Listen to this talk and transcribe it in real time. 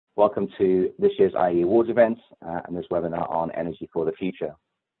Welcome to this year's IAE Awards event and this webinar on Energy for the Future.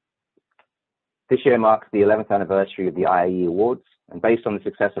 This year marks the 11th anniversary of the IAE Awards, and based on the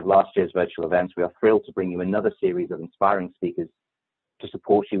success of last year's virtual events, we are thrilled to bring you another series of inspiring speakers to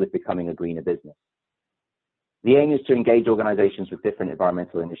support you with becoming a greener business. The aim is to engage organizations with different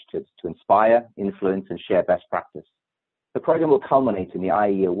environmental initiatives to inspire, influence, and share best practice. The program will culminate in the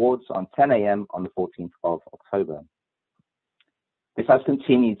IAE Awards on 10 a.m. on the 14th of October. This has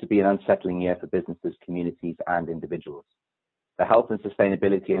continued to be an unsettling year for businesses, communities, and individuals. The health and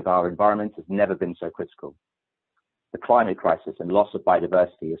sustainability of our environment has never been so critical. The climate crisis and loss of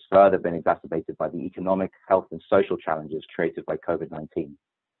biodiversity has further been exacerbated by the economic, health, and social challenges created by COVID-19.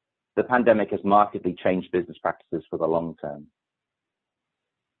 The pandemic has markedly changed business practices for the long term.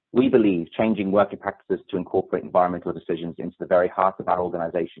 We believe changing working practices to incorporate environmental decisions into the very heart of our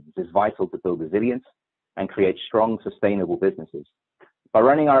organizations is vital to build resilience and create strong, sustainable businesses. By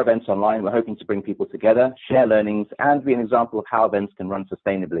running our events online, we're hoping to bring people together, share learnings, and be an example of how events can run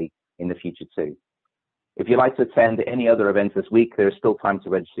sustainably in the future too. If you'd like to attend any other events this week, there is still time to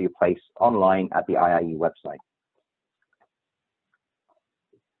register your place online at the IAE website.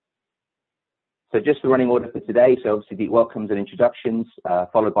 So just the running order for today, so obviously the welcomes and introductions,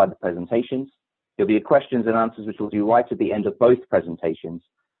 followed by the presentations. There'll be a questions and answers, which we'll do right at the end of both presentations,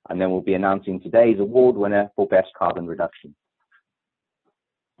 and then we'll be announcing today's award winner for Best Carbon Reduction.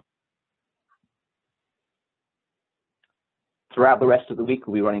 Throughout the rest of the week,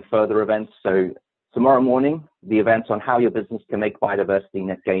 we'll be running further events. So tomorrow morning, the event on how your business can make biodiversity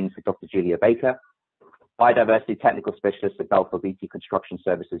net gains with Dr. Julia Baker, biodiversity technical specialist at Balfour Beatty Construction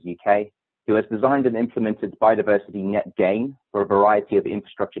Services UK, who has designed and implemented biodiversity net gain for a variety of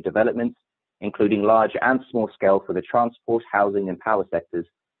infrastructure developments, including large and small scale for the transport, housing, and power sectors,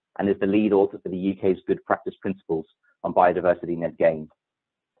 and is the lead author for the UK's Good Practice Principles on Biodiversity Net Gain.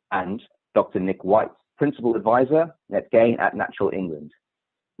 And Dr. Nick White, Principal Advisor, Net Gain at Natural England.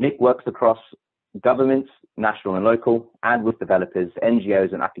 Nick works across governments, national and local, and with developers,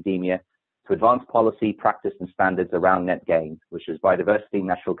 NGOs, and academia to advance policy, practice, and standards around net gain, which is biodiversity,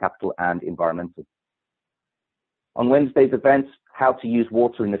 natural capital, and environmental. On Wednesday's event, How to Use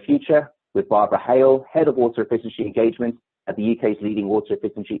Water in the Future, with Barbara Hale, Head of Water Efficiency Engagement at the UK's leading water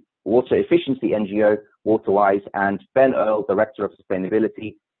efficiency NGO, WaterWise, and Ben Earle, Director of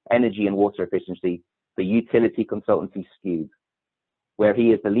Sustainability, Energy and Water Efficiency for utility consultancy Skewb, where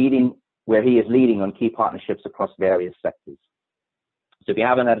he is leading on key partnerships across various sectors. So if you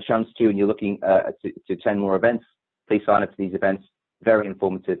haven't had a chance to and you're looking to attend more events, please sign up to these events. Very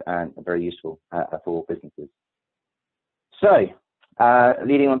informative and very useful for all businesses. So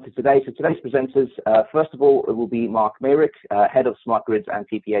leading on to today, so today's presenters, first of all, it will be Mark Mayrick, Head of Smart Grids and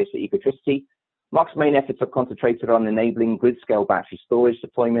PPAs for Ecotricity. Mark's main efforts are concentrated on enabling grid-scale battery storage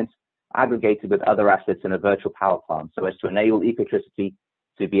deployment aggregated with other assets in a virtual power plant, so as to enable Ecotricity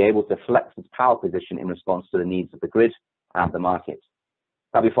to be able to flex its power position in response to the needs of the grid and the market.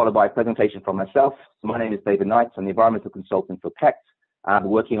 That'll be followed by a presentation from myself. So my name is David Knight. I'm the environmental consultant for PECT, and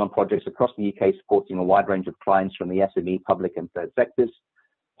working on projects across the UK supporting a wide range of clients from the SME, public, and third sectors.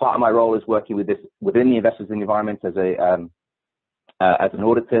 Part of my role is working within the Investors in the Environment as an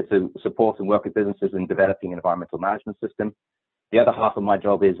auditor to support and work with businesses in developing an environmental management system. The other half of my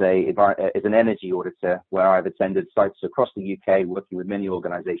job is an energy auditor, where I've attended sites across the UK, working with many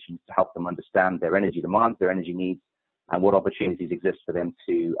organisations to help them understand their energy demands, their energy needs, and what opportunities exist for them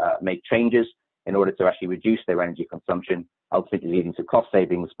to make changes in order to actually reduce their energy consumption, ultimately leading to cost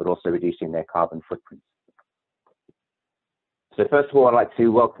savings, but also reducing their carbon footprint. So first of all, I'd like to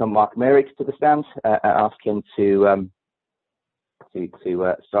welcome Mark Mayrick to the stand and ask him to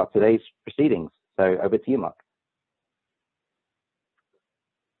start today's proceedings. So over to you, Mark.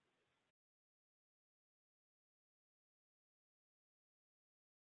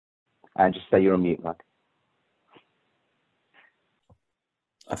 And just say you're on mute, Mark.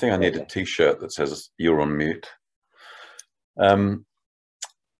 I think I need a t-shirt that says you're on mute.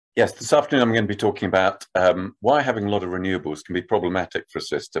 Yes, this afternoon I'm going to be talking about why having a lot of renewables can be problematic for a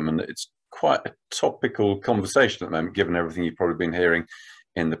system, and it's quite a topical conversation at the moment, given everything you've probably been hearing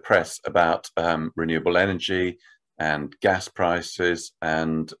in the press about renewable energy and gas prices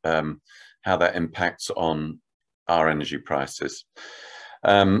and how that impacts on our energy prices.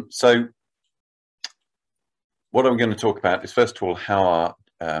 So what I'm going to talk about is, first of all, how our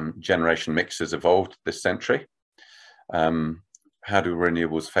generation mix has evolved this century. How do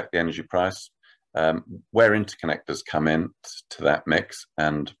renewables affect the energy price? Where interconnectors come in to that mix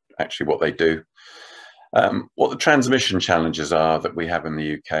and actually what they do. What the transmission challenges are that we have in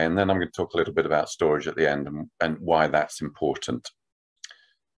the UK, and then I'm going to talk a little bit about storage at the end and why that's important.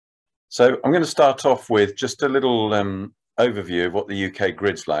 So I'm going to start off with just a little overview of what the UK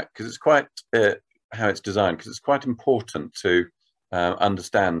grid's like, because it's quite how it's designed, because it's quite important to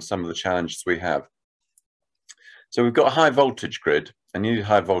understand some of the challenges we have. So we've got a high voltage grid, and you need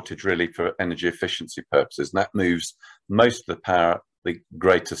high voltage really for energy efficiency purposes, and that moves most of the power the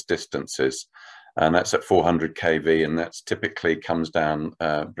greatest distances, and that's at 400 kV, and that's typically comes down,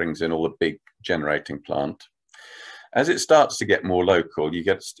 brings in all the big generating plant. As it starts to get more local, you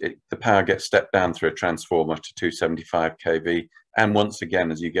get the power gets stepped down through a transformer to 275 kV, and once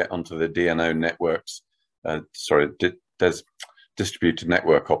again, as you get onto the DNO networks, there's distributed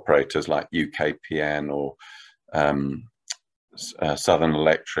network operators like UKPN or Southern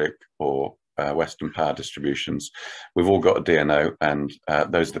Electric or Western Power Distributions. We've all got a DNO, and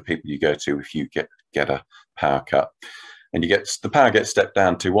those are the people you go to if you get a power cut. And the power gets stepped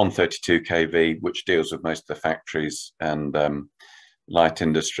down to 132 kV, which deals with most of the factories and light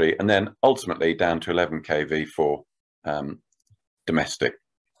industry, and then ultimately down to 11 kV for domestic.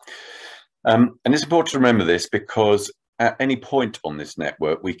 And it's important to remember this, because at any point on this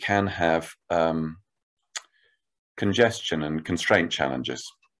network, we can have congestion and constraint challenges.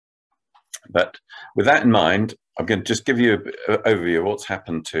 But with that in mind, I'm going to just give you an overview of what's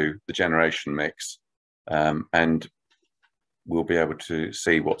happened to the generation mix, and we'll be able to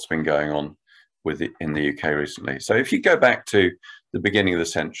see what's been going on with it in the UK recently. So if you go back to the beginning of the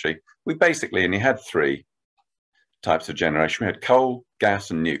century, we basically only had three types of generation. We had coal,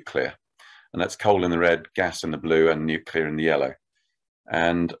 gas, and nuclear. And that's coal in the red, gas in the blue, and nuclear in the yellow.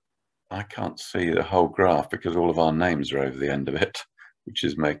 And I can't see the whole graph because all of our names are over the end of it, which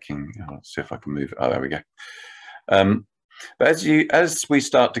is making, let's see if I can move it. Oh, there we go. But as we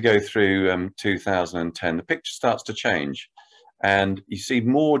start to go through 2010, the picture starts to change, and you see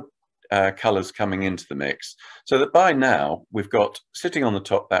more colours coming into the mix. So that by now, we've got, sitting on the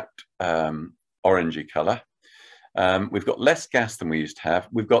top, that orangey colour. We've got less gas than we used to have.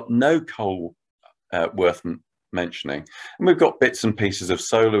 We've got no coal worth mentioning. And we've got bits and pieces of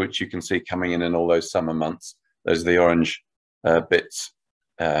solar, which you can see coming in all those summer months. Those are the orange bits,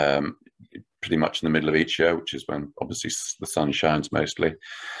 pretty much in the middle of each year, which is when obviously the sun shines mostly.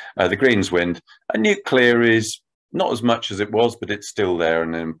 The green's wind. And nuclear is not as much as it was, but it's still there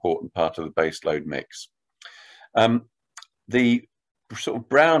and an important part of the base load mix. The sort of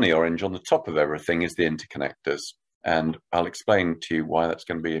browny orange on the top of everything is the interconnectors, and I'll explain to you why that's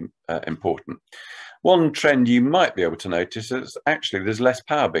going to be important. One trend you might be able to notice is actually there's less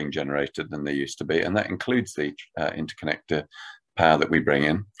power being generated than there used to be, and that includes the interconnector power that we bring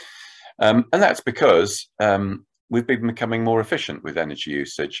in. And that's because we've been becoming more efficient with energy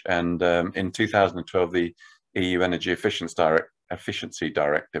usage, and in 2012 the EU Energy Efficiency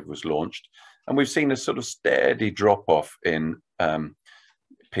Directive was launched, and we've seen a sort of steady drop-off in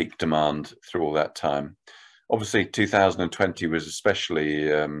peak demand through all that time. Obviously 2020 was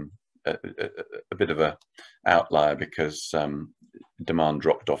especially a bit of an outlier because demand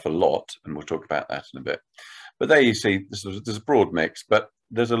dropped off a lot, and we'll talk about that in a bit. But there you see there's a broad mix, but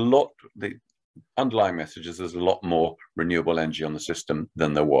there's a lot, the underlying message is there's a lot more renewable energy on the system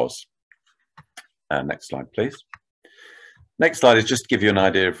than there was. Next slide, please. Next slide is just to give you an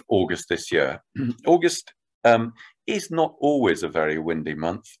idea of August this year. August is not always a very windy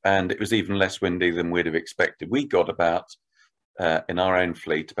month, and it was even less windy than we'd have expected. We got about, in our own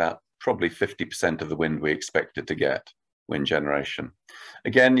fleet, about probably 50% of the wind we expected to get, wind generation.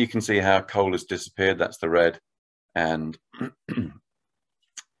 Again, you can see how coal has disappeared, that's the red, and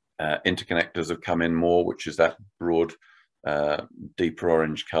interconnectors have come in more, which is that broad, deeper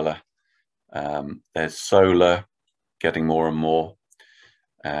orange colour. There's solar getting more and more,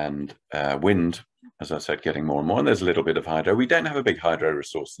 and wind, as I said, getting more and more, and there's a little bit of hydro. We don't have a big hydro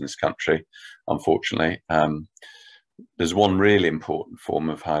resource in this country, unfortunately. There's one really important form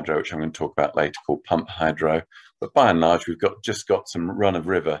of hydro, which I'm going to talk about later, called pump hydro, but by and large we've just got some run of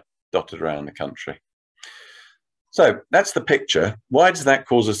river dotted around the country. So that's the picture. Why does that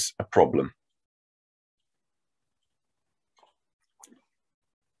cause us a problem?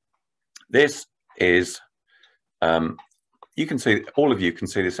 This is, you can see, all of you can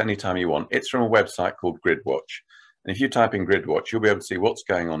see this anytime you want. It's from a website called GridWatch. And if you type in GridWatch, you'll be able to see what's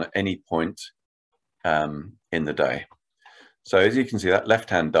going on at any point in the day. So as you can see, that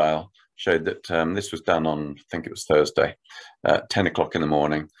left-hand dial showed that this was done on, I think it was Thursday, 10 o'clock in the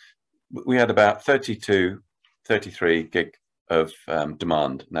morning. We had about 32, 33 gig of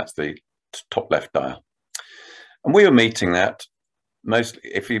demand, and that's the top left dial. And we were meeting that mostly,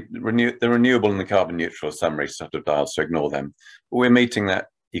 if you renew the renewable and the carbon neutral summary sort of dials, so ignore them. But we're meeting that.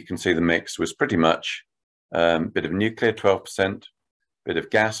 You can see the mix was pretty much a bit of nuclear, 12%, bit of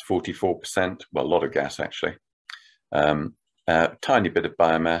gas, 44%, well, a lot of gas actually, tiny bit of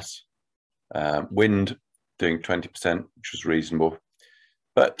biomass, wind doing 20%, which was reasonable.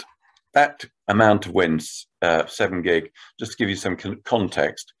 But that amount of wind, 7 gig, just to give you some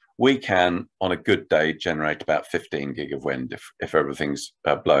context, we can, on a good day, generate about 15 gig of wind if everything's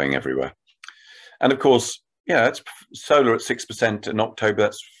blowing everywhere. And of course, yeah, it's solar at 6% in October,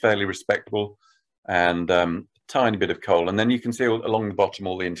 that's fairly respectable, and tiny bit of coal. And then you can see along the bottom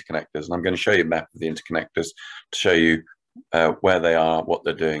all the interconnectors, and I'm going to show you a map of the interconnectors to show you where they are, what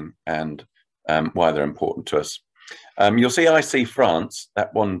they're doing, and why they're important to us. You'll see IC France,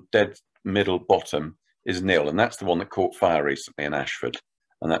 that one dead middle bottom, is nil, and that's the one that caught fire recently in Ashford,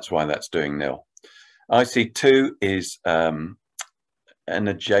 and that's why that's doing nil. IC2 is an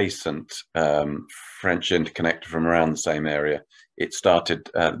adjacent French interconnector from around the same area. It started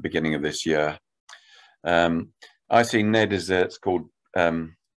at the beginning of this year. IC Ned is it's called BritNed.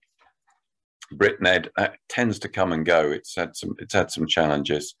 Tends to come and go. It's had some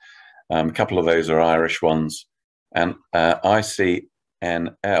challenges. A couple of those are Irish ones, and ICNL,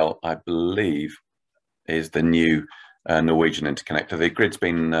 I believe, is the new Norwegian interconnector. The grid's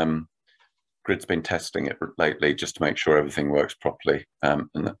been testing it lately just to make sure everything works properly,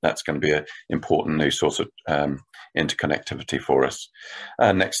 and that's going to be an important new source of interconnectivity for us.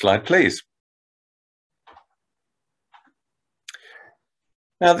 Next slide, please.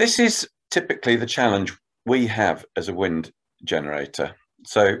 Now, this is typically the challenge we have as a wind generator.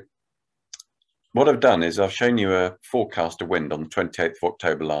 So what I've done is I've shown you a forecast of wind on the 28th of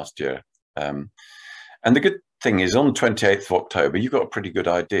October last year. And the good thing is on the 28th of October, you've got a pretty good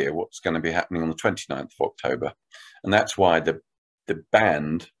idea what's going to be happening on the 29th of October. And that's why the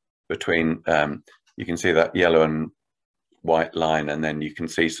band between, you can see that yellow and white line, and then you can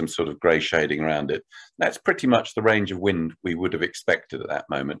see some sort of grey shading around it. That's pretty much the range of wind we would have expected at that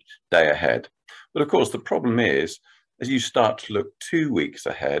moment, day ahead. But of course, the problem is, as you start to look 2 weeks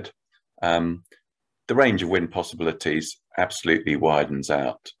ahead, the range of wind possibilities absolutely widens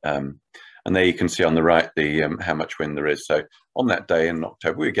out. And there you can see on the right the how much wind there is. So on that day in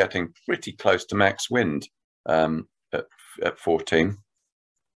October, we were getting pretty close to max wind at 14,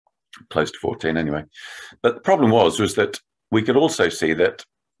 close to 14 anyway. But the problem was that we could also see that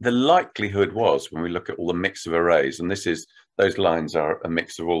the likelihood was, when we look at all the mix of arrays, and those lines are a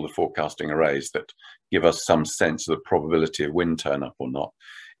mix of all the forecasting arrays that give us some sense of the probability of wind turn up or not,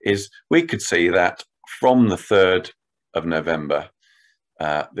 is we could see that from the 3rd of November,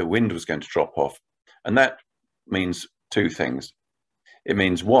 the wind was going to drop off. And that means two things. It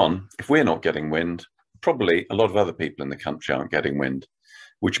means, one, if we're not getting wind, probably a lot of other people in the country aren't getting wind,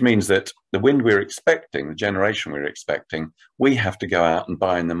 which means that the wind we're expecting, the generation we're expecting, we have to go out and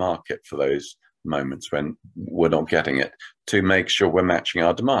buy in the market for those moments when we're not getting it, to make sure we're matching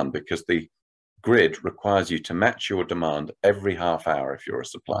our demand, because the grid requires you to match your demand every half hour if you're a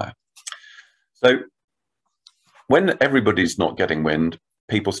supplier. So when everybody's not getting wind,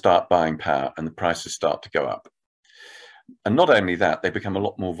 people start buying power and the prices start to go up. And not only that, they become a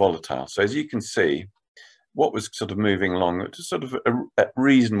lot more volatile. So as you can see, what was sort of moving along to sort of at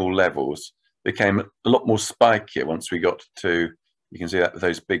reasonable levels became a lot more spikier once we got to, you can see that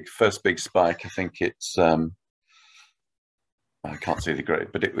those first big spike, I think it's, I can't see the grade,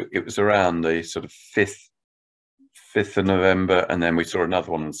 but it was around the sort of 5th of November, and then we saw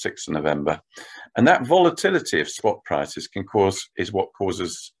another one on the 6th of November. And that volatility of spot prices is what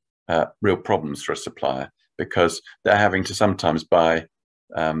causes real problems for a supplier, because they're having to sometimes buy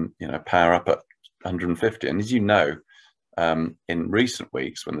power up at 150. And as you know, in recent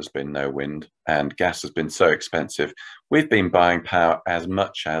weeks, when there's been no wind and gas has been so expensive, we've been buying power as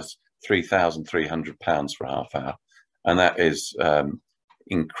much as £3,300 for a half hour. And that is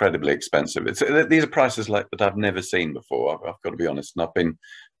incredibly expensive. These are prices like that I've never seen before, I've got to be honest. And I've been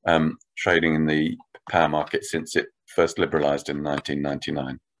trading in the power market since it first liberalized in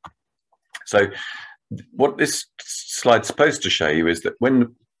 1999. So what this slide's supposed to show you is that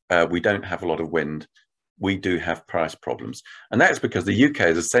when we don't have a lot of wind, we do have price problems. And that's because the UK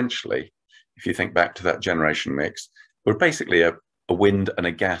is essentially, if you think back to that generation mix, we're basically a wind and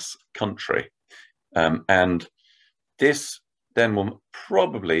a gas country. And this then will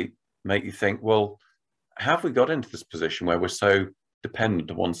probably make you think, well, how have we got into this position where we're so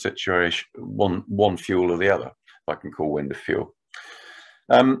dependent on one situation, one fuel or the other, if I can call wind a fuel?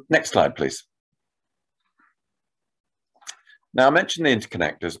 Next slide, please. Now, I mentioned the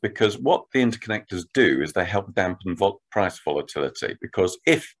interconnectors because what the interconnectors do is they help dampen price volatility, because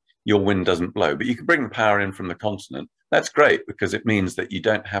if your wind doesn't blow, but you can bring the power in from the continent, that's great, because it means that you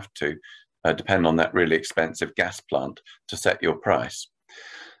don't have to depend on that really expensive gas plant to set your price.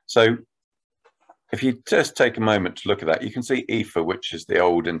 So if you just take a moment to look at that, you can see EFA, which is the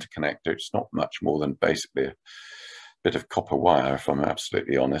old interconnector. It's not much more than basically a bit of copper wire, if I'm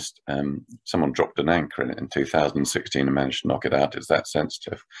absolutely honest. Someone dropped an anchor in it in 2016 and managed to knock it out. It's that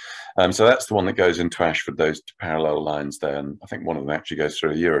sensitive. So that's the one that goes into Ashford, those parallel lines there. And I think one of them actually goes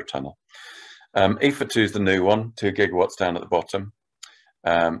through a Eurotunnel. EFA 2 is the new one, 2 gigawatts down at the bottom.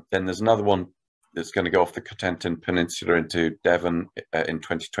 Then there's another one that's going to go off the Cotentin Peninsula into Devon in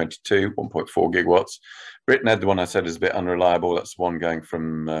 2022, 1.4 gigawatts. Britain, the one I said is a bit unreliable. That's the one going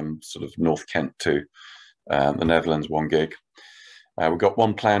from sort of North Kent to the Netherlands, 1 gig. We've got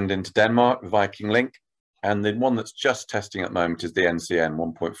one planned into Denmark, the Viking Link, and the one that's just testing at the moment is the NCN,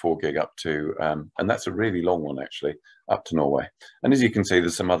 1.4 gig up to, and that's a really long one actually, up to Norway. And as you can see,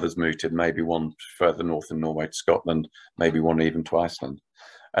 there's some others mooted, maybe one further north in Norway to Scotland, maybe one even to Iceland.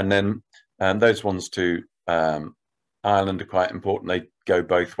 And then those ones to Ireland are quite important. They go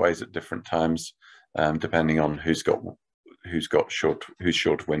both ways at different times, depending on who's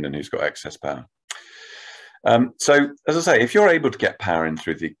short of wind and who's got excess power. So, as I say, if you're able to get power in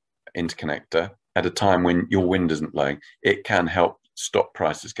through the interconnector at a time when your wind isn't blowing, it can help stop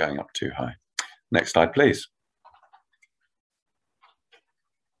prices going up too high. Next slide, please.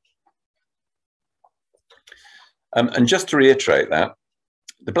 And just to reiterate that,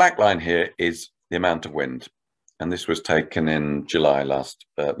 the black line here is the amount of wind, and this was taken in July, last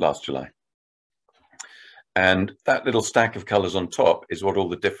July. And that little stack of colours on top is what all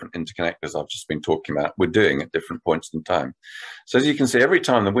the different interconnectors I've just been talking about were doing at different points in time. So as you can see, every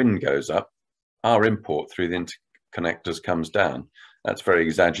time the wind goes up, our import through the interconnectors comes down. That's very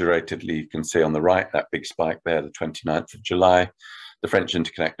exaggeratedly, you can see on the right, that big spike there, the 29th of July, the French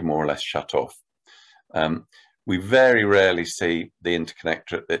interconnector more or less shut off. We very rarely see the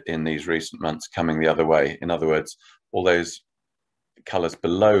interconnector in these recent months coming the other way. In other words, all those colours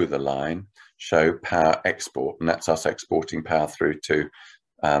below the line show power export, and that's us exporting power through to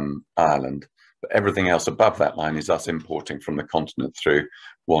Ireland. But everything else above that line is us importing from the continent through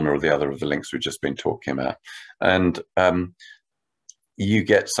one or the other of the links we've just been talking about. And you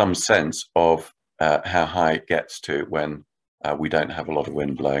get some sense of how high it gets to when we don't have a lot of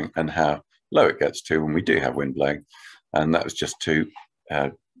wind blowing, and how low it gets to when we do have wind blowing. And that was just to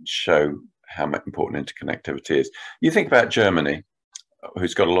show how important interconnectivity is. You think about Germany,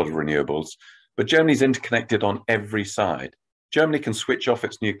 who's got a lot of renewables, but Germany's interconnected on every side. Germany can switch off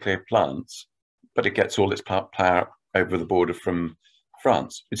its nuclear plants, but it gets all its power over the border from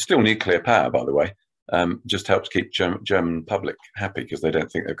France. It's still nuclear power, by the way. Just helps keep German public happy because they don't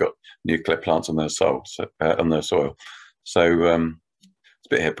think they've got nuclear plants on their soil. So it's a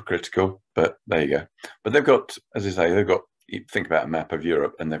bit hypocritical, but there you go. But they've got, as I say, you think about a map of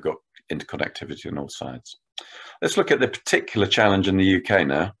Europe, and they've got interconnectivity on all sides. Let's look at the particular challenge in the UK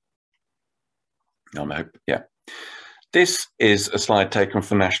now. This is a slide taken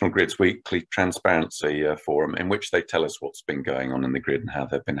from National Grid's weekly transparency forum, in which they tell us what's been going on in the grid and how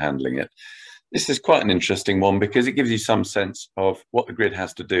they've been handling it. This is quite an interesting one because it gives you some sense of what the grid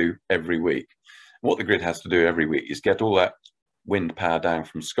has to do every week. What the grid has to do every week is get all that wind power down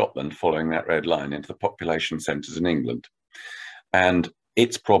from Scotland, following that red line, into the population centres in England. And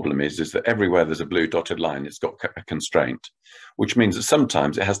its problem is that everywhere there's a blue dotted line, it's got a constraint, which means that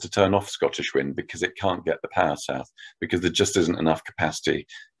sometimes it has to turn off Scottish wind because it can't get the power south, because there just isn't enough capacity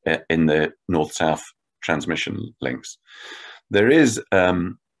in the north-south transmission links. There is a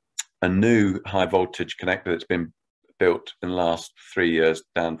new high voltage connector that's been built in the last 3 years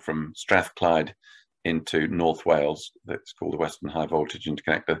down from Strathclyde into North Wales. That's called the Western High Voltage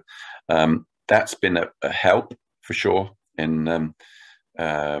Interconnector. That's been a help for sure in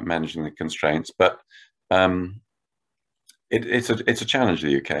managing the constraints, but it's a challenge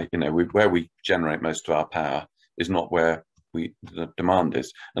in the UK. You know, where we generate most of our power is not where the demand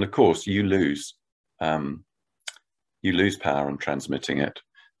is, and of course you lose power on transmitting it,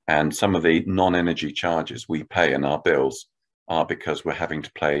 and some of the non-energy charges we pay in our bills are because we're having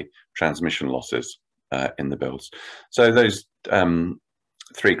to pay transmission losses in the bills. So those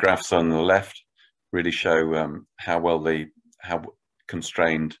three graphs on the left really show how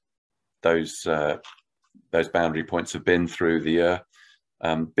constrained those boundary points have been through the year.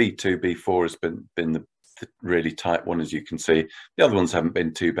 B2, B4 has been the really tight one, as you can see. The other ones haven't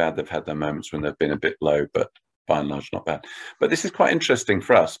been too bad. They've had their moments when they've been a bit low, but by and large not bad. But this is quite interesting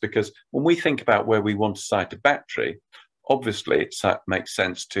for us, because when we think about where we want to site a battery, obviously it makes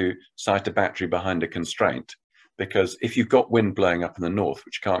sense to site a battery behind a constraint, because if you've got wind blowing up in the north,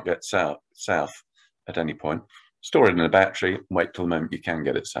 which can't get south at any point, store it in a battery and wait till the moment you can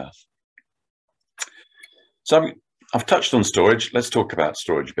get it south. So I've touched on storage. Let's talk about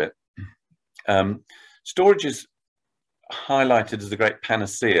storage a bit. Storage is highlighted as the great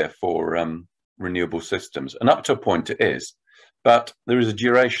panacea for renewable systems, and up to a point it is, but there is a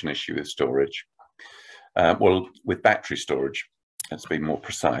duration issue with storage. Well, with battery storage, let's be more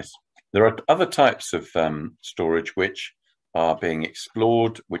precise. There are other types of storage which are being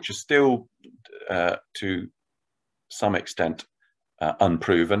explored, which are still to some extent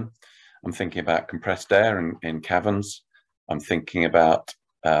unproven. I'm thinking about compressed air in caverns. I'm thinking about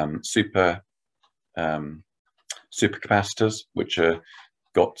supercapacitors, which are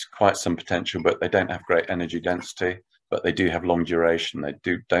got quite some potential, but they don't have great energy density, but they do have long duration. They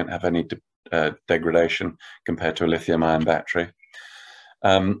don't have any degradation compared to a lithium-ion battery.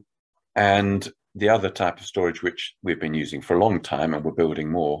 And the other type of storage which we've been using for a long time, and we're building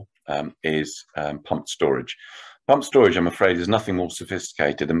more, is pumped storage. Pumped storage, I'm afraid, is nothing more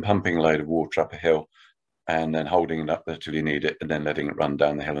sophisticated than pumping a load of water up a hill and then holding it up there till you need it and then letting it run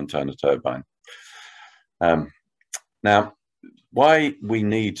down the hill and turn a turbine. Now, why we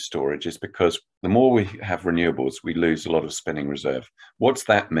need storage is because the more we have renewables, we lose a lot of spinning reserve. What's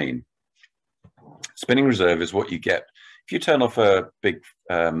that mean? Spinning reserve is what you get if you turn off a big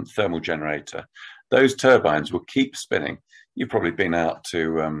thermal generator. Those turbines will keep spinning. You've probably been out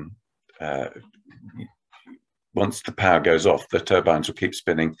to, once the power goes off, the turbines will keep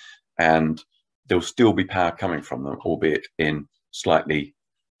spinning and there'll still be power coming from them, albeit in slightly,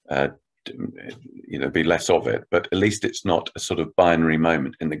 be less of it, but at least it's not a sort of binary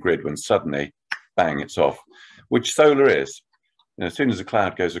moment in the grid when suddenly, bang, it's off, which solar is. As soon as the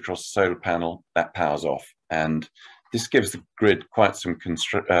cloud goes across the solar panel, that power's off. And this gives the grid quite some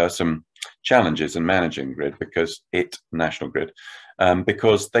challenges in managing the grid, because national grid,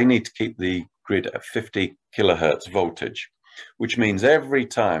 because they need to keep the grid at 50 kilohertz voltage, which means every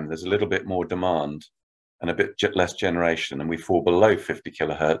time there's a little bit more demand and a bit less generation and we fall below 50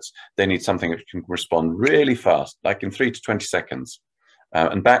 kilohertz, they need something that can respond really fast, like in 3 to 20 seconds.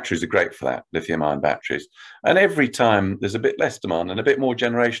 And batteries are great for that, lithium-ion batteries. And every time there's a bit less demand and a bit more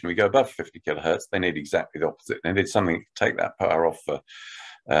generation, we go above 50 kilohertz, they need exactly the opposite. They need something to take that power off for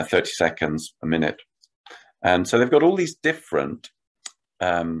 30 seconds, a minute. And so they've got all these different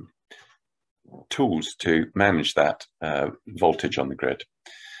tools to manage that voltage on the grid.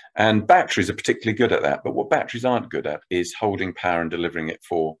 And batteries are particularly good at that. But what batteries aren't good at is holding power and delivering it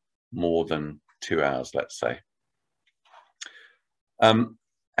for more than 2 hours, let's say.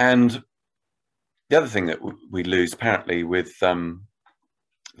 And the other thing that we lose apparently with the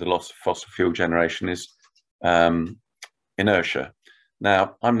loss of fossil fuel generation is inertia.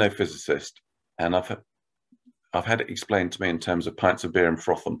 Now, I'm no physicist, and I've had it explained to me in terms of pints of beer and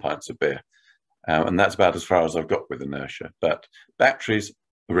froth on pints of beer, and that's about as far as I've got with inertia. But batteries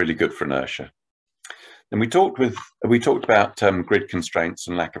are really good for inertia. And we talked about grid constraints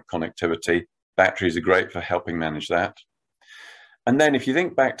and lack of connectivity. Batteries are great for helping manage that. And then if you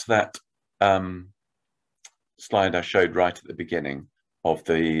think back to that slide I showed right at the beginning of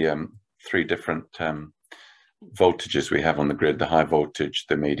the 3 different voltages we have on the grid, the high voltage,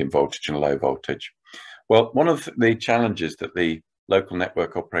 the medium voltage and low voltage. Well, one of the challenges that the local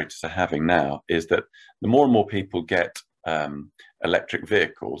network operators are having now is that the more and more people get electric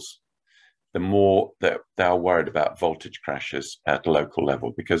vehicles, the more that they're worried about voltage crashes at the local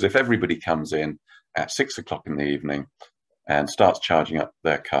level. Because if everybody comes in at 6 o'clock in the evening and starts charging up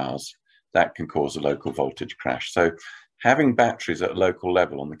their cars, that can cause a local voltage crash. So having batteries at a local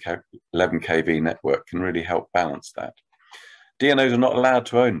level on the 11 kV network can really help balance that. DNOs are not allowed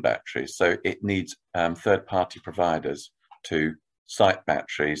to own batteries, so it needs third-party providers to site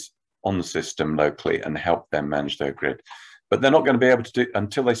batteries on the system locally and help them manage their grid. But they're not going to be able to do,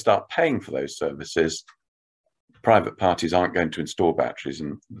 until they start paying for those services, private parties aren't going to install batteries,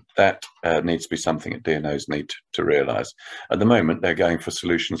 and that needs to be something that DNOs need to realise. At the moment, they're going for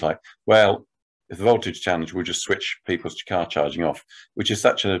solutions like, well, if the voltage challenge, we'll just switch people's car charging off, which is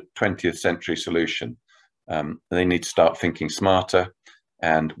such a 20th century solution. They need to start thinking smarter,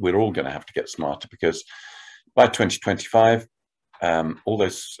 and we're all going to have to get smarter, because by 2025,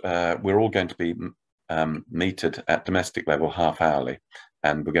 we're all going to be metered at domestic level half hourly,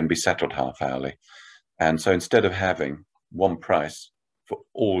 and we're going to be settled half hourly. And so instead of having one price for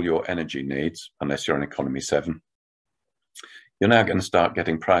all your energy needs, unless you're on economy 7, you're now going to start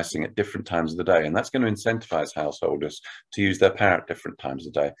getting pricing at different times of the day. And that's going to incentivize householders to use their power at different times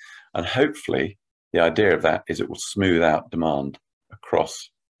of the day. And hopefully the idea of that is it will smooth out demand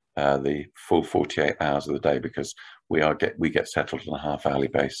across the full 48 hours of the day, because we get settled on a half hourly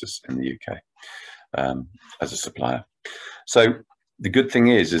basis in the UK as a supplier. So the good thing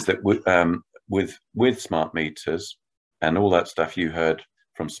is that with smart meters and all that stuff you heard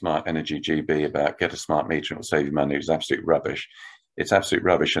from Smart Energy GB about get a smart meter and it'll save you money is absolute rubbish. It's absolute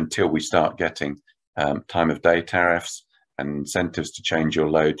rubbish until we start getting time of day tariffs and incentives to change your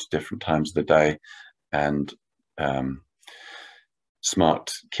load to different times of the day and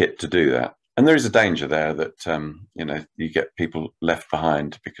smart kit to do that. And there is a danger there that, you know, you get people left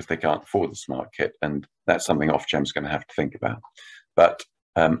behind because they can't afford the smart kit. And that's something Ofgem's going to have to think about. But,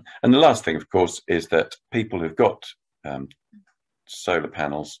 and the last thing, of course, is that people who've got solar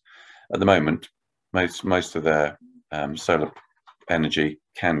panels at the moment, most of their solar energy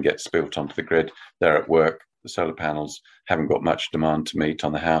can get spilt onto the grid. They're at work, the solar panels haven't got much demand to meet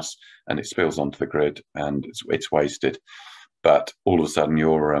on the house, and it spills onto the grid and it's wasted. But all of a sudden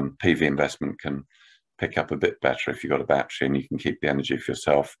your PV investment can pick up a bit better if you've got a battery and you can keep the energy for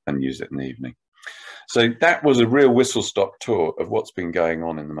yourself and use it in the evening. So that was a real whistle-stop tour of what's been going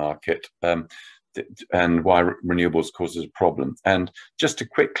on in the market and why renewables causes a problem. And just to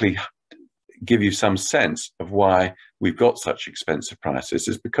quickly give you some sense of why we've got such expensive prices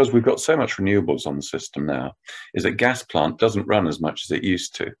is because we've got so much renewables on the system now, is that gas plant doesn't run as much as it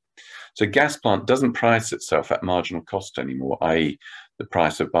used to. So gas plant doesn't price itself at marginal cost anymore, i.e. the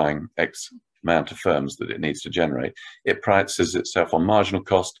price of buying X amount of firms that it needs to generate. It prices itself on marginal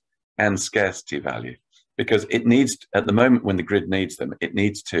cost and scarcity value, because it needs, at the moment when the grid needs them, it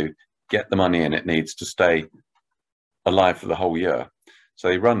needs to get the money in, it needs to stay alive for the whole year. So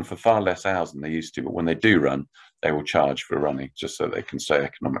they run for far less hours than they used to, but when they do run, they will charge for running just so they can stay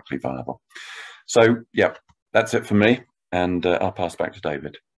economically viable. So yeah, that's it for me, and I'll pass back to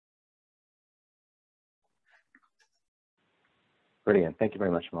David. Brilliant. Thank you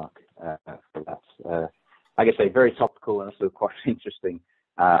very much, Mark, for that. I guess very topical and also quite interesting.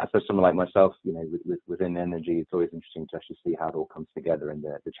 I suppose someone like myself, you know, within energy, it's always interesting to actually see how it all comes together and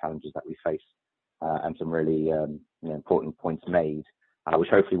the challenges that we face, and some really you know, important points made, which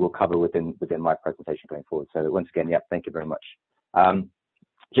hopefully we'll cover within my presentation going forward. So once again, yeah, thank you very much.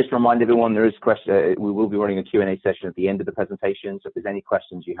 Just to remind everyone, there is we will be running a Q&A session at the end of the presentation. So if there's any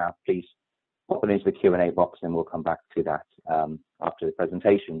questions you have, please pop it into the Q&A box and we'll come back to that after the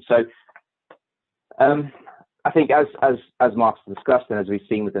presentation. So I think as Mark's discussed and as we've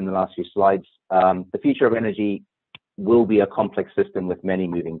seen within the last few slides, the future of energy will be a complex system with many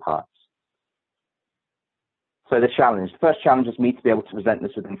moving parts. So the first challenge is me to be able to present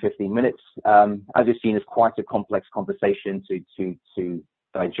this within 15 minutes. As you've seen, it's quite a complex conversation to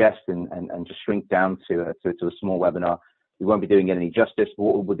digest and to shrink down to a small webinar. We won't be doing it any justice, but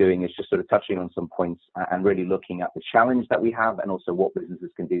what we're doing is just sort of touching on some points and really looking at the challenge that we have and also what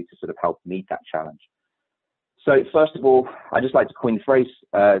businesses can do to sort of help meet that challenge. So first of all, I just like to coin the phrase,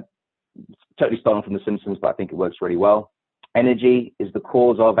 totally stolen from The Simpsons, but I think it works really well. Energy is the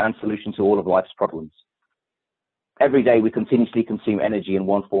cause of and solution to all of life's problems. Every day we continuously consume energy in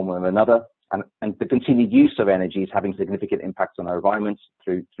one form or another, and the continued use of energy is having significant impacts on our environment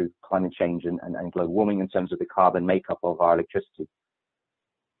through climate change and global warming in terms of the carbon makeup of our electricity.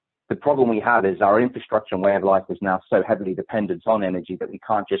 The problem we have is our infrastructure and way of life is now so heavily dependent on energy that we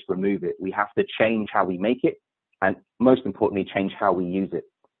can't just remove it. We have to change how we make it, and most importantly, change how we use it.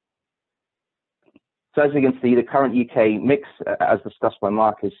 So as we can see, the current UK mix, as discussed by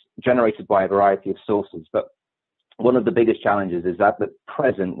Mark, is generated by a variety of sources. But one of the biggest challenges is that at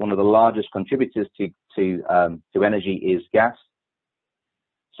present, one of the largest contributors to energy is gas.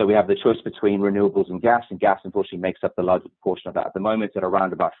 So we have the choice between renewables and gas unfortunately makes up the largest portion of that at the moment at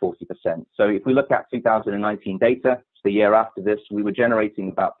around about 40%. So if we look at 2019 data, the year after this, we were generating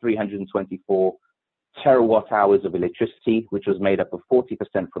about 324 terawatt hours of electricity, which was made up of 40%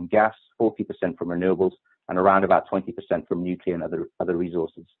 from gas, 40% from renewables, and around about 20% from nuclear and other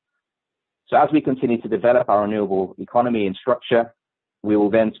resources. So as we continue to develop our renewable economy and structure, we will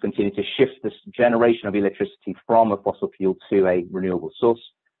then continue to shift this generation of electricity from a fossil fuel to a renewable source.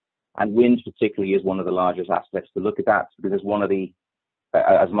 And wind particularly is one of the largest aspects to look at that, because one of the,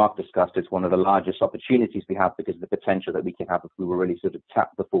 as Mark discussed, it's one of the largest opportunities we have because of the potential that we can have if we were really sort of tap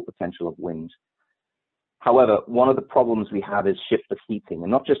the full potential of wind. However, one of the problems we have is shift of heating,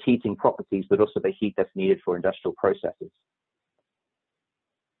 and not just heating properties, but also the heat that's needed for industrial processes.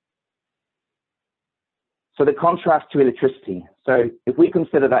 So the contrast to electricity. So if we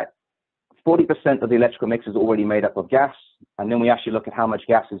consider that 40% of the electrical mix is already made up of gas, and then we actually look at how much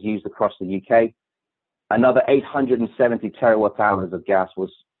gas is used across the UK, another 870 terawatt hours of gas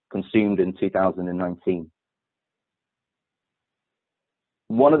was consumed in 2019.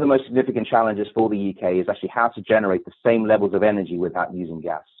 One of the most significant challenges for the UK is actually how to generate the same levels of energy without using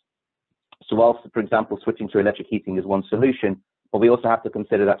gas. So whilst, for example, switching to electric heating is one solution, But we also have to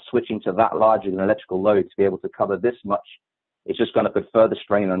consider that switching to that large an electrical load to be able to cover this much is just going to put further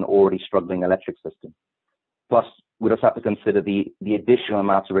strain on an already struggling electric system. Plus, we also have to consider the additional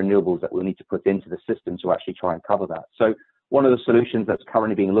amount of renewables that we'll need to put into the system to actually try and cover that. So one of the solutions that's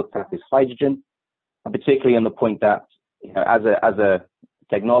currently being looked at is hydrogen, and particularly on the point that, you know, as a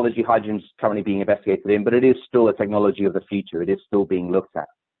technology, hydrogen is currently being investigated in, but it is still a technology of the future. It is still being looked at.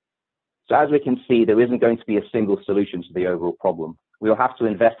 So as we can see, there isn't going to be a single solution to the overall problem. We'll have to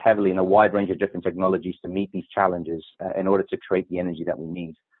invest heavily in a wide range of different technologies to meet these challenges in order to create the energy that we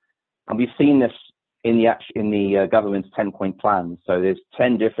need. And we've seen this in the government's 10-point plan. So there's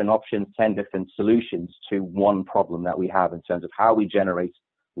 10 different options, 10 different solutions to one problem that we have in terms of how we generate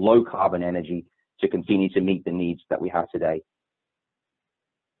low carbon energy to continue to meet the needs that we have today.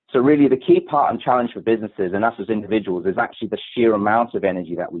 So really the key part and challenge for businesses and us as individuals is actually the sheer amount of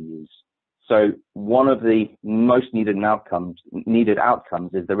energy that we use. So one of the most needed outcomes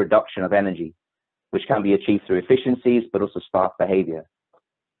is the reduction of energy, which can be achieved through efficiencies, but also staff behavior.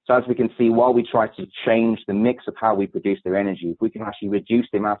 So as we can see, while we try to change the mix of how we produce their energy, if we can actually reduce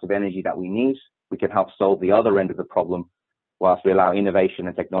the amount of energy that we need, we can help solve the other end of the problem, whilst we allow innovation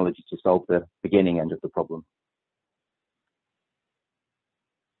and technology to solve the beginning end of the problem.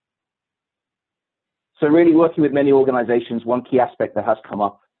 So really working with many organizations, one key aspect that has come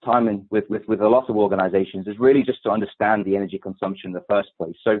up time and with a lot of organizations is really just to understand the energy consumption in the first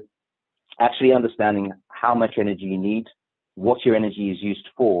place. So actually understanding how much energy you need, what your energy is used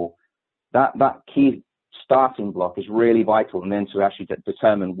for, that key starting block is really vital, and then to actually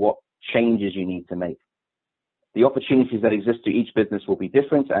determine what changes you need to make. The opportunities that exist to each business will be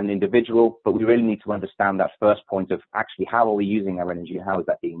different and individual, but we really need to understand that first point of actually how are we using our energy, how is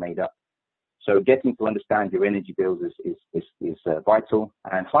that being made up. So getting to understand your energy bills is vital,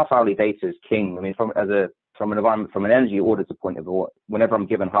 and half-hourly data is king. I mean, from an energy auditor point of view, whenever I'm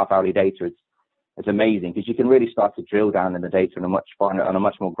given half-hourly data, it's amazing because you can really start to drill down in the data in a much finer, on a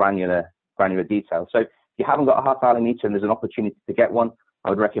much more granular detail. So if you haven't got a half-hourly meter and there's an opportunity to get one,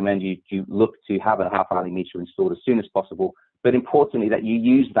 I would recommend you look to have a half-hourly meter installed as soon as possible. But importantly, that you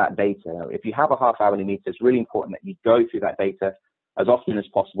use that data. If you have a half-hourly meter, it's really important that you go through that data as often as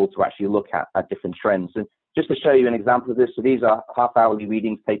possible to actually look at different trends. And just to show you an example of this, so these are half-hourly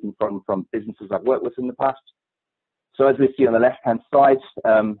readings taken from businesses I've worked with in the past. So as we see on the left-hand side,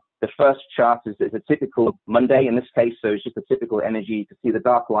 the first chart is a typical Monday in this case, so it's just a typical energy. You can see the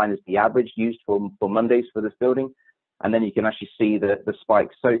dark line is the average used for Mondays for this building, and then you can actually see the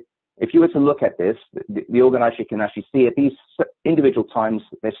spikes. So if you were to look at this, the organizer can actually see at these individual times,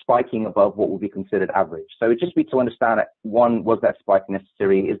 they're spiking above what would be considered average. So it'd just be to understand that, one, was that spike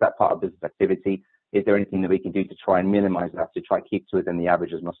necessary? Is that part of business activity? Is there anything that we can do to try and minimize that, to try to keep to within the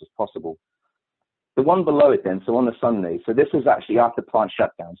average as much as possible? The one below it then, so on the Sunday, so this is actually after plant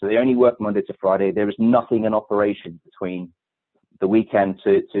shutdown. So they only work Monday to Friday. There is nothing in operation between the weekend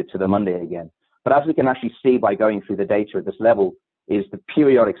to the Monday again. But as we can actually see by going through the data at this level, is the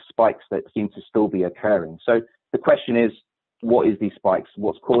periodic spikes that seem to still be occurring. So the question is, what is these spikes?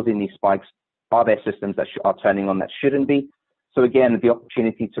 What's causing these spikes? Are there systems that are turning on that shouldn't be? So again, the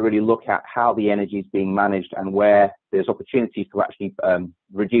opportunity to really look at how the energy is being managed and where there's opportunities to actually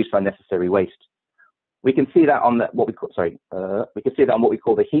reduce unnecessary waste. We can see that on what we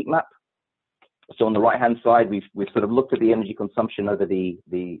call the heat map. So on the right-hand side, we've sort of looked at the energy consumption over this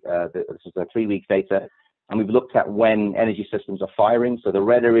is a 3-week data, and we've looked at when energy systems are firing. So the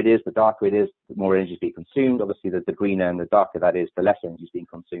redder it is, the darker it is, the more energy is being consumed. Obviously, the greener and the darker that is, the less energy is being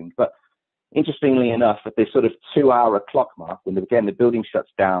consumed. But interestingly enough, at this sort of 2-hour clock mark, when again the building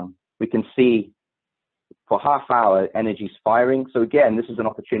shuts down, we can see for half hour energy is firing. So again, this is an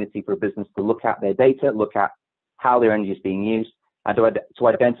opportunity for a business to look at their data, look at how their energy is being used, and to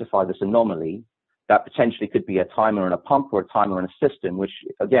identify this anomaly that potentially could be a timer and a pump or a timer and a system, which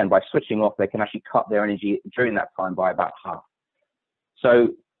again, by switching off, they can actually cut their energy during that time by about half. So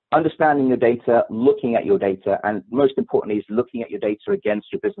understanding your data, looking at your data, and most importantly is looking at your data against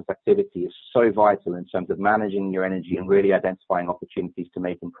your business activity is so vital in terms of managing your energy and really identifying opportunities to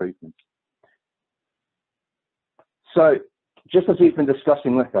make improvements. So just as we've been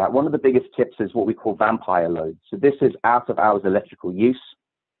discussing with that, one of the biggest tips is what we call vampire load. So this is out of hours electrical use.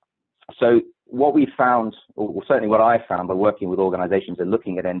 So what we found, or certainly what I found by working with organizations and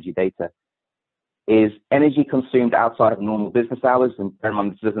looking at energy data, is energy consumed outside of normal business hours. And bear in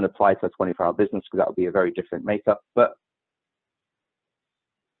mind, this doesn't apply to a 24-hour business because that would be a very different makeup. But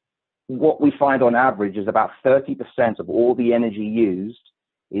what we find on average is about 30% of all the energy used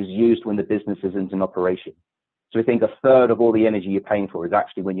is used when the business isn't in operation. So we think a third of all the energy you're paying for is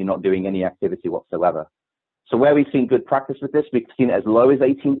actually when you're not doing any activity whatsoever. So where we've seen good practice with this, we've seen it as low as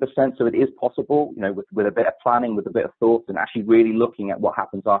 18%. So it is possible, you know, with a bit of planning, with a bit of thought, and actually really looking at what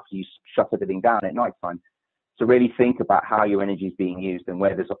happens after you shut everything down at night time. So really think about how your energy is being used and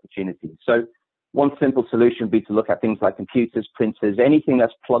where there's opportunities. So one simple solution would be to look at things like computers, printers, anything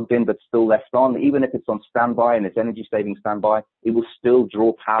that's plugged in but still left on. Even if it's on standby and it's energy saving standby, it will still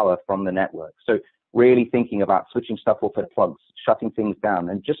draw power from the network. So really thinking about switching stuff off at plugs, shutting things down,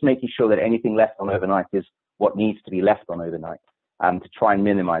 and just making sure that anything left on overnight is what needs to be left on overnight, to try and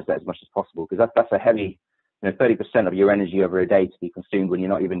minimize that as much as possible, because that's a heavy, you know, 30% of your energy over a day to be consumed when you're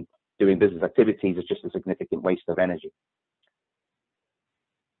not even doing business activities is just a significant waste of energy.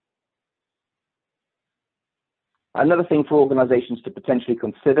 Another thing for organizations to potentially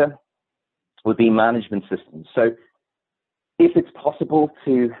consider would be management systems. So if it's possible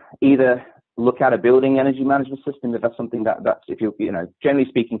to either look at a building energy management system, if that's something that's, if you know, generally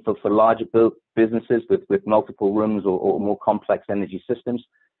speaking for larger businesses with multiple rooms or more complex energy systems,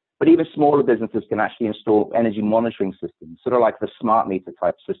 but even smaller businesses can actually install energy monitoring systems, sort of like the smart meter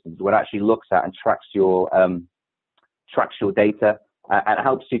type systems, where it actually looks at and tracks your data, and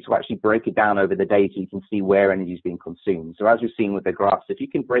helps you to actually break it down over the day so you can see where energy is being consumed. So as we've seen with the graphs, if you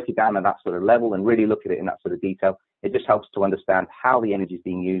can break it down at that sort of level and really look at it in that sort of detail, it just helps to understand how the energy is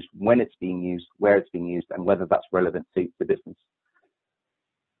being used, when it's being used, where it's being used, and whether that's relevant to the business.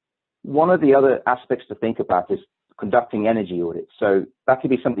 One of the other aspects to think about is conducting energy audits. So that could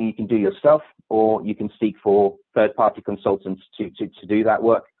be something you can do yourself, or you can seek for third-party consultants to do that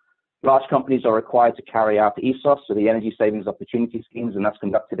work. Large companies are required to carry out ESOS, so the Energy Savings Opportunity Schemes, and that's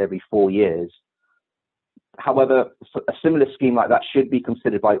conducted every 4 years. However, a similar scheme like that should be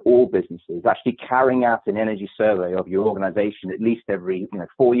considered by all businesses, actually carrying out an energy survey of your organization at least every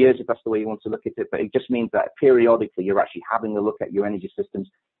 4 years, if that's the way you want to look at it. But it just means that periodically you're actually having a look at your energy systems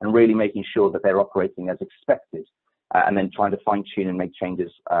and really making sure that they're operating as expected, and then trying to fine tune and make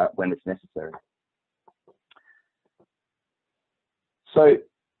changes when it's necessary. So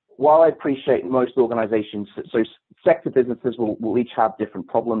while I appreciate most organizations, so sector businesses will each have different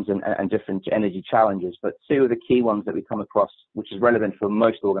problems and different energy challenges, but two of the key ones that we come across, which is relevant for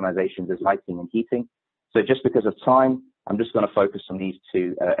most organizations, is lighting and heating. So just because of time, I'm just going to focus on these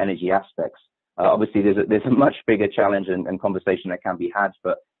two energy aspects. Obviously, there's a much bigger challenge and conversation that can be had,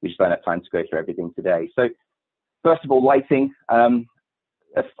 but we just don't have time to go through everything today. So first of all, lighting.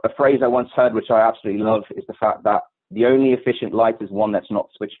 A phrase I once heard, which I absolutely love, is the fact that the only efficient light is one that's not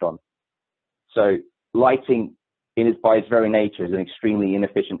switched on. So lighting, by its very nature, is an extremely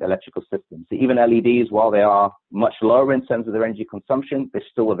inefficient electrical system. So even LEDs, while they are much lower in terms of their energy consumption, they're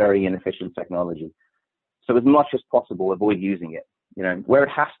still a very inefficient technology. So as much as possible, avoid using it. Where it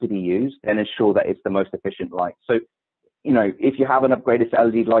has to be used, then ensure that it's the most efficient light. So, if you have an upgraded to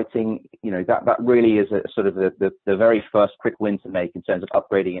LED lighting, that really is a sort of the very first quick win to make in terms of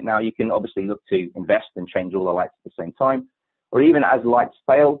upgrading it. Now, you can obviously look to invest and change all the lights at the same time, or even as lights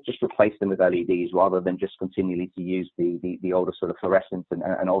fail, just replace them with LEDs rather than just continually to use the older sort of fluorescent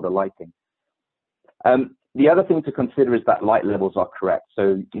and older lighting. The other thing to consider is that light levels are correct.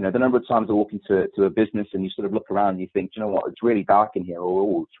 So, the number of times I walk into a business and you sort of look around and you think, you know what, it's really dark in here, or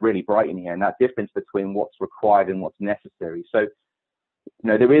oh, it's really bright in here, and that difference between what's required and what's necessary. So,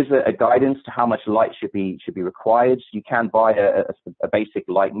 there is a guidance to how much light should be required. You can buy a basic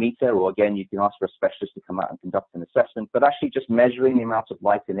light meter, or again, you can ask for a specialist to come out and conduct an assessment. But actually, just measuring the amount of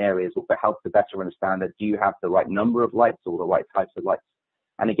light in areas will help to better understand that do you have the right number of lights or the right types of lights.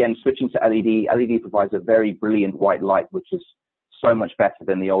 And again, switching to LED, LED provides a very brilliant white light, which is so much better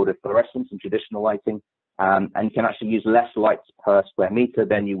than the older fluorescents and traditional lighting, and you can actually use less lights per square meter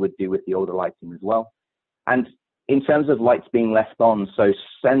than you would do with the older lighting as well. And in terms of lights being left on, so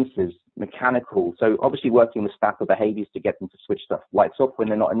sensors, mechanical, so obviously working with staff or behaviors to get them to switch stuff lights off when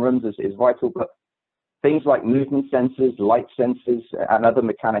they're not in rooms is vital, but things like movement sensors, light sensors, and other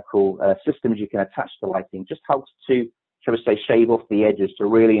mechanical systems you can attach to lighting just helps to, shall we say, shave off the edges to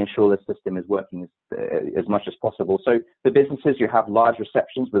really ensure the system is working as much as possible. So for businesses, you have large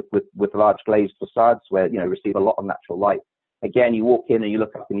receptions with large glazed facades where, receive a lot of natural light. Again, you walk in and you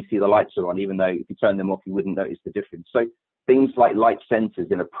look up and you see the lights are on, even though if you turn them off, you wouldn't notice the difference. So things like light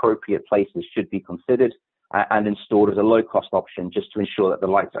sensors in appropriate places should be considered and installed as a low-cost option, just to ensure that the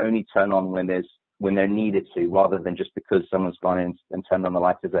lights only turn on when they're needed to, rather than just because someone's gone in and turned on the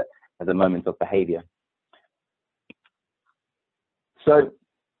lights as a moment of behavior. So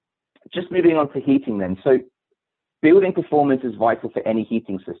just moving on to heating then. So building performance is vital for any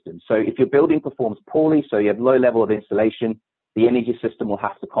heating system. So if your building performs poorly, so you have low level of insulation, the energy system will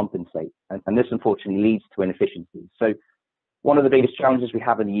have to compensate. And this unfortunately leads to inefficiencies. So One of the biggest challenges we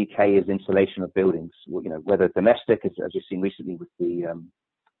have in the UK is insulation of buildings, whether domestic, as you've seen recently with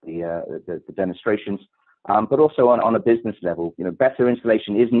the demonstrations, but also on a business level. Better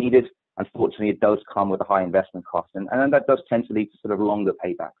insulation is needed. Unfortunately, it does come with a high investment cost, and that does tend to lead to sort of longer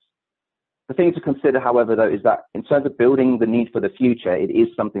paybacks. The thing to consider, however, though, is that in terms of building the need for the future, it is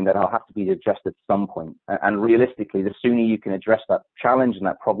something that will have to be addressed at some point. And realistically, the sooner you can address that challenge and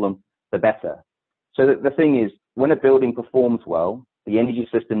that problem, the better. So the thing is, when a building performs well, the energy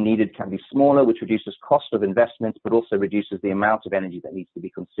system needed can be smaller, which reduces cost of investment, but also reduces the amount of energy that needs to be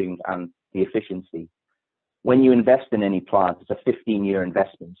consumed and the efficiency. When you invest in any plant, it's a 15-year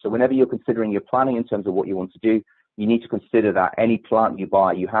investment. So whenever you're considering your planning in terms of what you want to do, you need to consider that any plant you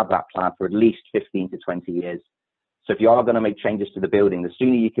buy, you have that plant for at least 15 to 20 years. So if you are going to make changes to the building, the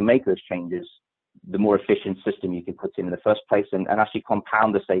sooner you can make those changes, the more efficient system you can put in the first place, and actually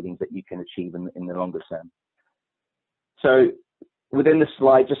compound the savings that you can achieve in the longer term. So within the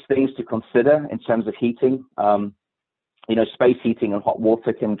slide, just things to consider in terms of heating. Space heating and hot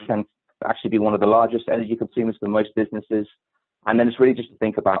water can actually be one of the largest energy consumers for most businesses. And then it's really just to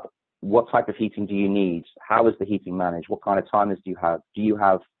think about what type of heating do you need? How is the heating managed? What kind of timers do you have? Do you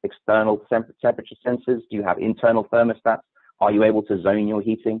have external temperature sensors? Do you have internal thermostats? Are you able to zone your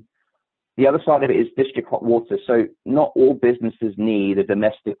heating? The other side of it is district hot water. So not all businesses need a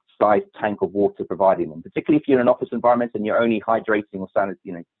domestic sized tank of water providing them, particularly if you're in an office environment and you're only hydrating or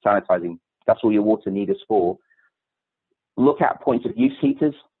sanitizing. That's all your water need is for. Look at point of use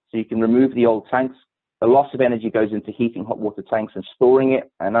heaters, so you can remove the old tanks. A lot of energy goes into heating hot water tanks and storing it,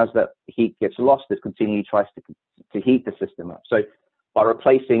 and as that heat gets lost, it continually tries to heat the system up. So by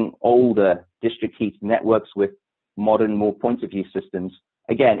replacing older district heat networks with modern, more point of use systems,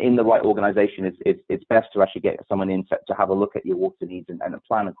 again, in the right organization, it's best to actually get someone in to have a look at your water needs and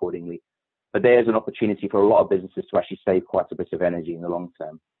plan accordingly. But there's an opportunity for a lot of businesses to actually save quite a bit of energy in the long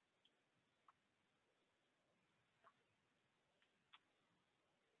term.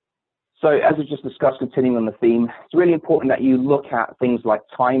 So as we just discussed, continuing on the theme, it's really important that you look at things like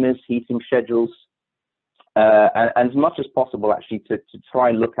timers, heating schedules, and as much as possible actually to try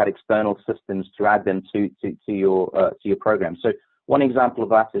and look at external systems to add them to your program. So one example of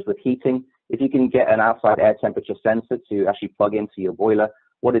that is with heating. If you can get an outside air temperature sensor to actually plug into your boiler,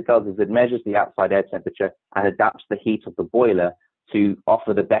 what it does is it measures the outside air temperature and adapts the heat of the boiler to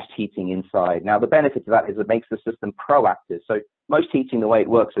offer the best heating inside. Now, the benefit of that is it makes the system proactive. So most heating, the way it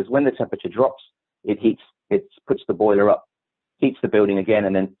works is when the temperature drops, it puts the boiler up, heats the building again,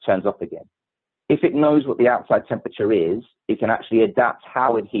 and then turns off again. If it knows what the outside temperature is, it can actually adapt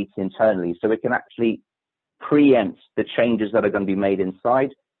how it heats internally. So it can actually preempt the changes that are going to be made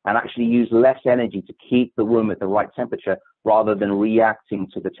inside and actually use less energy to keep the room at the right temperature rather than reacting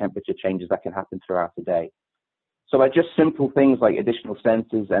to the temperature changes that can happen throughout the day. So by just simple things like additional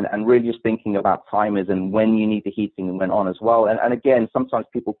sensors and really just thinking about timers and when you need the heating and when on as well. And again, sometimes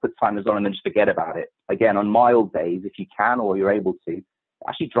people put timers on and then just forget about it. Again, on mild days, if you can or you're able to,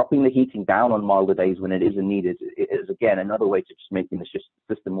 actually dropping the heating down on milder days when it isn't needed is, again, another way to just making the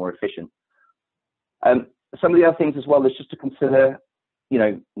system more efficient. Some of the other things as well is just to consider,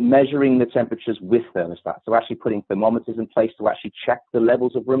 measuring the temperatures with thermostats. So actually putting thermometers in place to actually check the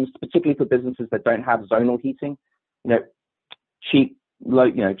levels of rooms, particularly for businesses that don't have zonal heating. Cheap,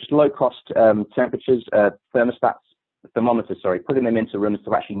 just low cost temperatures, thermometers, putting them into rooms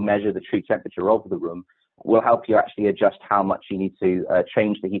to actually measure the true temperature of the room will help you actually adjust how much you need to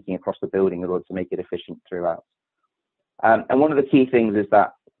change the heating across the building in order to make it efficient throughout. And one of the key things is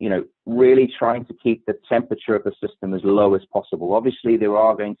that, really trying to keep the temperature of the system as low as possible. Obviously, there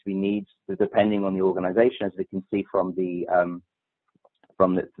are going to be needs depending on the organization, as we can see from the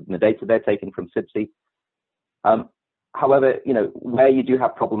data they're taking from CIBSE. However, where you do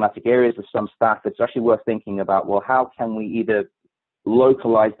have problematic areas with some staff, it's actually worth thinking about, well, how can we either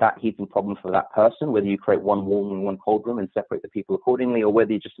localize that heating problem for that person, whether you create one warm and one cold room and separate the people accordingly, or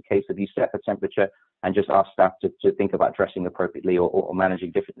whether it's just a case of you set the temperature and just ask staff to think about dressing appropriately or managing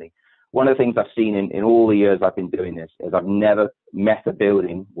differently. One of the things I've seen in all the years I've been doing this is I've never met a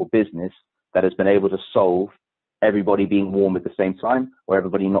building or business that has been able to solve everybody being warm at the same time or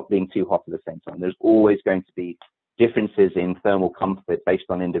everybody not being too hot at the same time. There's always going to be differences in thermal comfort based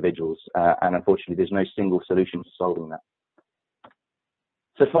on individuals, and unfortunately there's no single solution to solving that.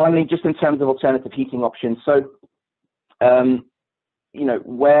 So finally, just in terms of alternative heating options, so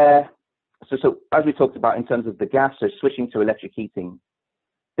so as we talked about in terms of the gas, so switching to electric heating,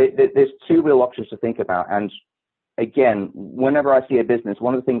 there's two real options to think about. And again, whenever I see a business,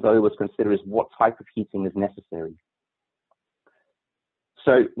 one of the things I always consider is what type of heating is necessary.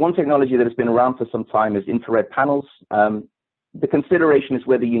 So one technology that has been around for some time is infrared panels. The consideration is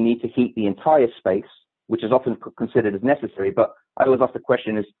whether you need to heat the entire space, which is often considered as necessary, but I always ask the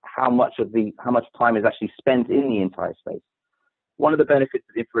question is how much time is actually spent in the entire space. One of the benefits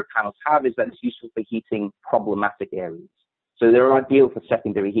that infrared panels have is that it's useful for heating problematic areas. So they're ideal for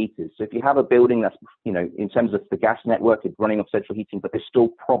secondary heaters. So if you have a building that's, you know, in terms of the gas network, it's running off central heating, but there's still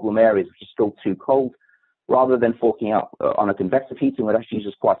problem areas which are still too cold, rather than forking out on a convective heating, which actually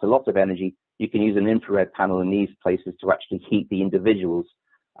uses quite a lot of energy, you can use an infrared panel in these places to actually heat the individuals.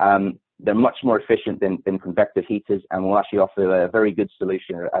 They're much more efficient than convective heaters and will actually offer a very good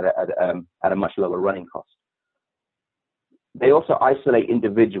solution at a much lower running cost. They also isolate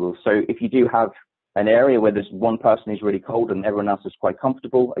individuals. So if you do have an area where there's one person who's really cold and everyone else is quite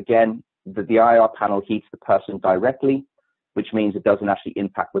comfortable, again, the IR panel heats the person directly, which means it doesn't actually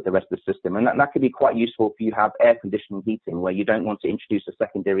impact with the rest of the system. And that could be quite useful if you have air conditioning heating, where you don't want to introduce a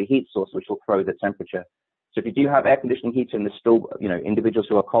secondary heat source, which will throw the temperature. So if you do have air conditioning heating and there's still, you know, individuals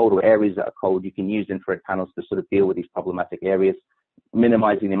who are cold or areas that are cold, you can use infrared panels to sort of deal with these problematic areas,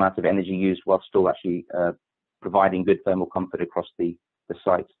 minimizing the amount of energy used while still actually providing good thermal comfort across the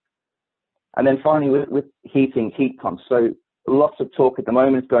site. And then finally, with heating, heat pumps. So lots of talk at the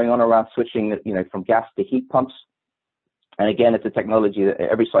moment is going on around switching, you know, from gas to heat pumps. And again, it's a technology that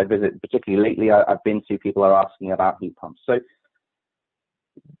every site visit, particularly lately I've been to, people are asking about heat pumps. So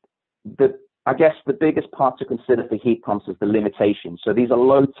I guess the biggest part to consider for heat pumps is the limitation. So these are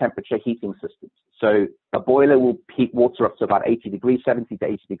low temperature heating systems. So a boiler will heat water up to about 80 degrees, 70 to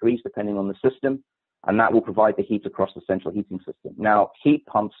 80 degrees, depending on the system. And that will provide the heat across the central heating system. Now, heat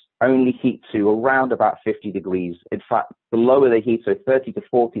pumps only heat to around about 50 degrees. In fact, the lower the heat, so 30 to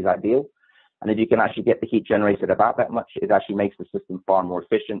 40 is ideal. And if you can actually get the heat generated about that much, it actually makes the system far more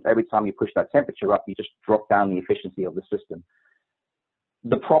efficient. Every time you push that temperature up, you just drop down the efficiency of the system.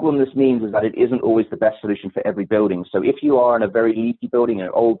 The problem this means is that it isn't always the best solution for every building. So if you are in a very leaky building, an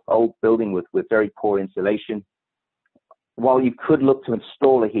old building with very poor insulation, while you could look to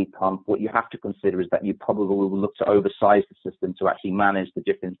install a heat pump, what you have to consider is that you probably will look to oversize the system to actually manage the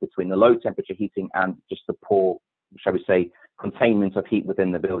difference between the low temperature heating and just the poor, shall we say, containment of heat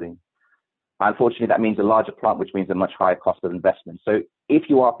within the building. Unfortunately, that means a larger plant, which means a much higher cost of investment. So if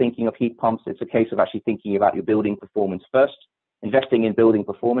you are thinking of heat pumps, it's a case of actually thinking about your building performance first, investing in building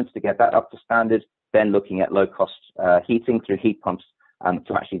performance to get that up to standard, then looking at low cost heating through heat pumps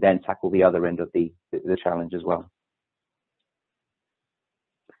to actually then tackle the other end of the challenge as well.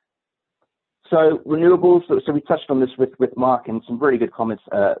 So renewables, so we touched on this with Mark, and some really good comments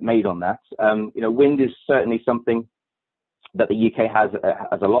made on that. You know, wind is certainly something that the UK has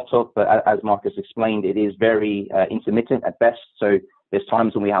a lot of, but as Mark has explained, it is very intermittent at best. So there's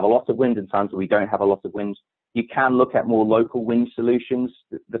times when we have a lot of wind and times when we don't have a lot of wind. You can look at more local wind solutions.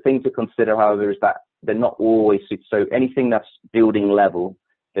 The thing to consider, however, is that they're not always suited. So anything that's building level,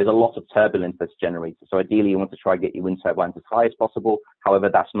 there's a lot of turbulence that's generated. So ideally, you want to try and get your wind turbines as high as possible. However,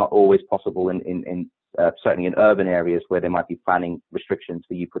 that's not always possible in certainly in urban areas where there might be planning restrictions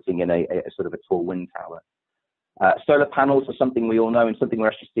for you putting in a sort of a tall wind tower. Solar panels are something we all know and something we're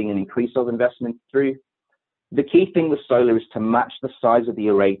actually seeing an increase of investment through. The key thing with solar is to match the size of the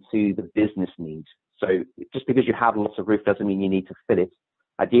array to the business needs. So just because you have lots of roof doesn't mean you need to fill it.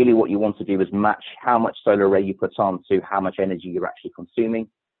 Ideally, what you want to do is match how much solar array you put on to how much energy you're actually consuming.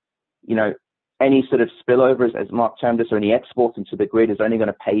 You know, any sort of spillovers, as Mark termed it, or any export into the grid is only going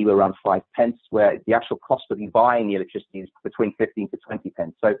to pay you around 5 pence, where the actual cost of you buying the electricity is between 15 to 20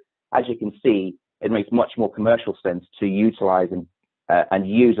 pence. So as you can see, it makes much more commercial sense to utilize and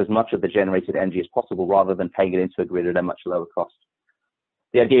use as much of the generated energy as possible rather than paying it into a grid at a much lower cost.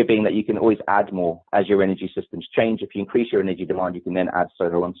 The idea being that you can always add more as your energy systems change. If you increase your energy demand, you can then add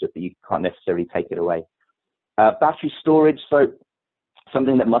solar onto it, but you can't necessarily take it away. Battery storage, so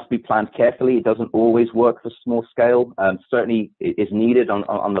something that must be planned carefully. It doesn't always work for small scale. Certainly it is needed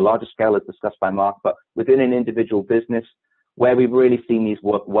on the larger scale as discussed by Mark, but within an individual business, where we've really seen these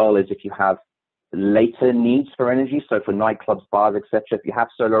work well is if you have later needs for energy. So for nightclubs, bars, etc. If you have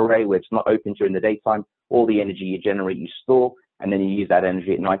solar array where it's not open during the daytime, all the energy you generate, you store, and then you use that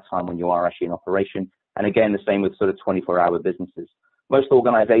energy at nighttime when you are actually in operation. And again, the same with sort of 24-hour businesses. Most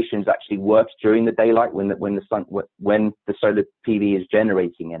organizations actually work during the daylight when the solar PV is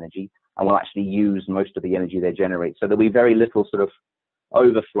generating energy, and will actually use most of the energy they generate. So there'll be very little sort of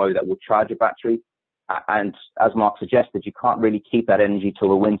overflow that will charge a battery. And as Mark suggested, you can't really keep that energy till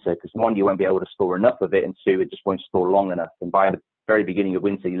the winter because one, you won't be able to store enough of it, and two, it just won't store long enough. And by the very beginning of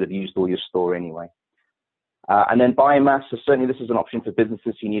winter, you'll have used all your store anyway. And then biomass, so certainly this is an option for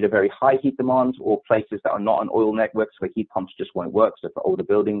businesses who need a very high heat demand or places that are not on oil networks where heat pumps just won't work, so for older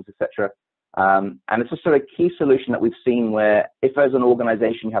buildings, etc. And it's a sort of key solution that we've seen where if as an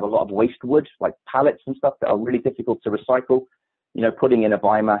organization you have a lot of waste wood, like pallets and stuff that are really difficult to recycle, you know, putting in a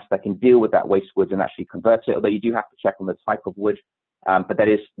biomass that can deal with that waste wood and actually convert it, although you do have to check on the type of wood. But there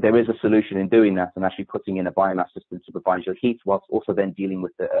is a solution in doing that and actually putting in a biomass system to provide your heat whilst also then dealing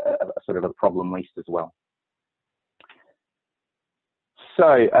with a sort of a problem waste as well.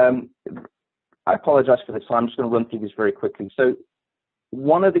 So I apologize for the time. I'm just going to run through this very quickly. So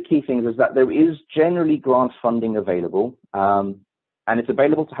one of the key things is that there is generally grant funding available, and it's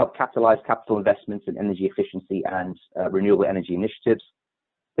available to help catalyze capital investments in energy efficiency and renewable energy initiatives.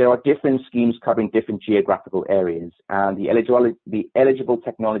 There are different schemes covering different geographical areas, and the eligible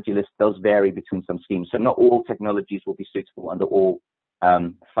technology list does vary between some schemes. So not all technologies will be suitable under all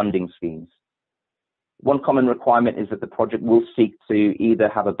funding schemes. One common requirement is that the project will seek to either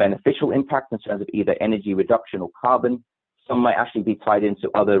have a beneficial impact in terms of either energy reduction or carbon. Some might actually be tied into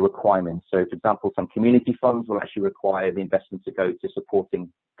other requirements. So for example, some community funds will actually require the investment to go to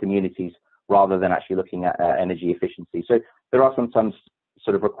supporting communities rather than actually looking at energy efficiency. So there are sometimes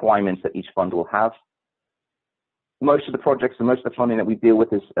sort of requirements that each fund will have. Most of the projects and most of the funding that we deal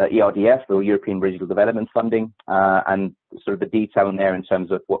with is ERDF, or European Regional Development Funding, and sort of the detail in there in terms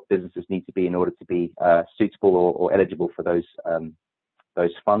of what businesses need to be in order to be suitable or eligible for those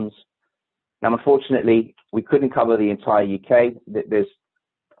funds. Now, unfortunately, we couldn't cover the entire UK.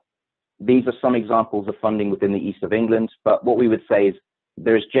 These are some examples of funding within the east of England, but what we would say is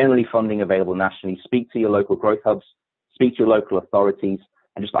there is generally funding available nationally. Speak to your local growth hubs, speak to your local authorities,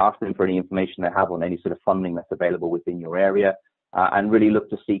 and just ask them for any information they have on any sort of funding that's available within your area, and really look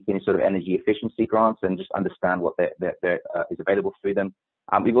to seek any sort of energy efficiency grants and just understand what is available through them.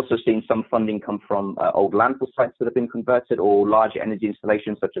 We've also seen some funding come from old landfill sites that have been converted, or large energy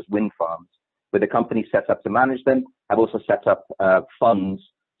installations such as wind farms, where the company set up to manage them, have also set up funds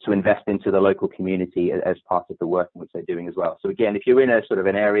to invest into the local community as part of the work in which they're doing as well. So again, if you're in a sort of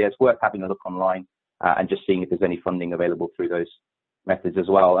an area, it's worth having a look online and just seeing if there's any funding available through those methods as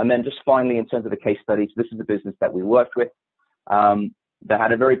well. And then just finally, in terms of the case studies, this is a business that we worked with. They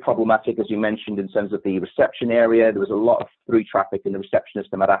had a very problematic, as you mentioned, in terms of the reception area. There was a lot of through traffic, and the receptionist,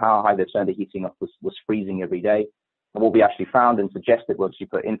 no matter how high they turned the heating up, was freezing every day. And what we actually found and suggested was you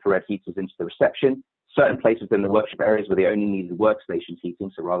put infrared heaters into the reception. Certain places in the workshop areas where they only needed workstations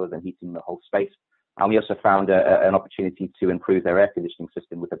heating, so rather than heating the whole space. And we also found an opportunity to improve their air conditioning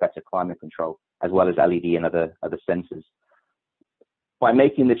system with a better climate control, as well as LED and other sensors. By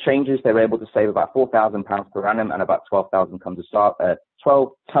making the changes, they were able to save about £4,000 per annum and about 12,000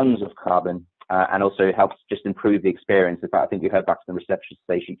 12 tons of carbon, and also helps just improve the experience. In fact, I think you heard back to the reception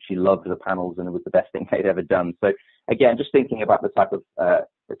station, she loved the panels and it was the best thing they'd ever done. So again, just thinking about the type of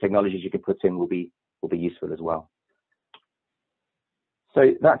technologies you can put in will be useful as well.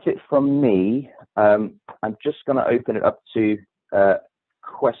 So that's it from me. I'm just going to open it up to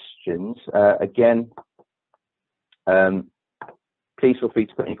questions. Again, please feel free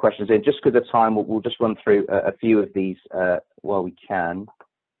to put any questions in. Just because of time, we'll just run through a few of these while we can.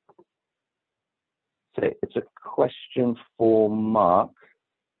 So it's a question for Mark.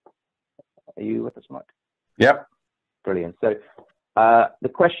 Are you with us, Mark? Yep. Brilliant. So the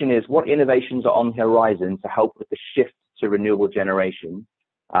question is, what innovations are on the horizon to help with the shift to renewable generation?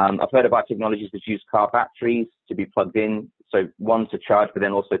 I've heard about technologies that use car batteries to be plugged in. So one, to charge, but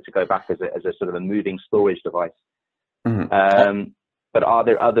then also to go back as a sort of a moving storage device. Mm-hmm. But are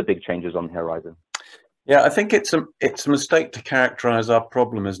there other big changes on the horizon? Yeah, I think it's a mistake to characterize our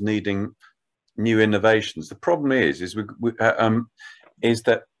problem as needing new innovations. The problem is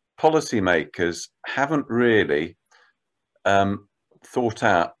that policymakers haven't really thought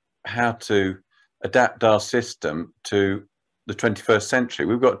out how to adapt our system to the 21st century.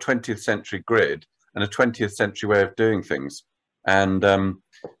 We've got a 20th century grid and a 20th century way of doing things. And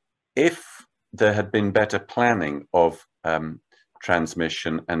if there had been better planning of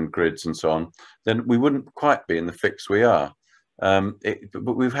transmission and grids and so on, then we wouldn't quite be in the fix we are.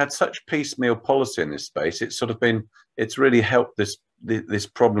 But we've had such piecemeal policy in this space. It's really helped this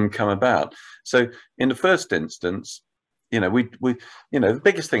problem come about. So in the first instance, the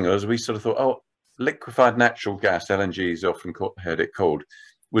biggest thing was we sort of thought, oh, liquefied natural gas, LNG is often heard it called,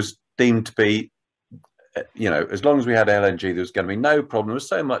 was deemed to be, as long as we had LNG, there was going to be no problem. There was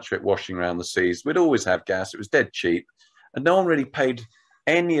so much of it washing around the seas. We'd always have gas. It was dead cheap. And no one really paid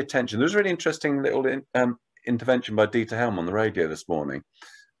any attention. There was a really interesting little intervention by Dieter Helm on the radio this morning.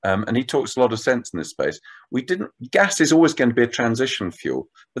 And he talks a lot of sense in this space. Gas is always going to be a transition fuel,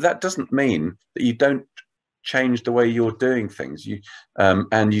 but that doesn't mean that you don't change the way you're doing things.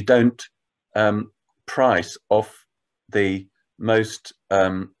 And you don't price off the most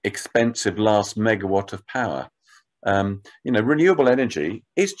expensive last megawatt of power. You know, renewable energy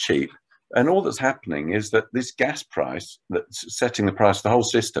is cheap. And all that's happening is that this gas price that's setting the price of the whole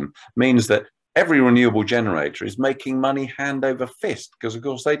system means that every renewable generator is making money hand over fist, because of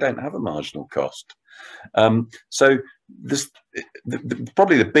course they don't have a marginal cost. So this,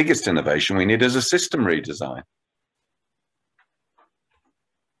 probably the biggest innovation we need is a system redesign.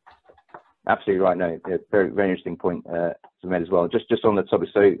 Absolutely right. No, very, very interesting point to make as well. Just on the topic,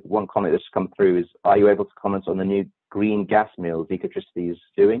 so one comment that's come through is, are you able to comment on the new green gas mills Ecotricity is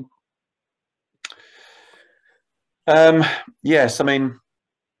doing? Yes, I mean,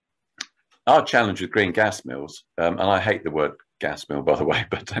 our challenge with green gas mills, and I hate the word gas mill, by the way,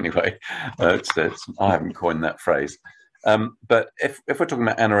 but anyway, I haven't coined that phrase. But if we're talking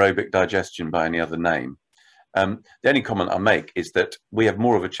about anaerobic digestion by any other name, the only comment I'll make is that we have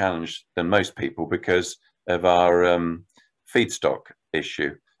more of a challenge than most people because of our feedstock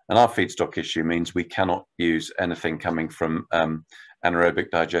issue. And our feedstock issue means we cannot use anything coming from anaerobic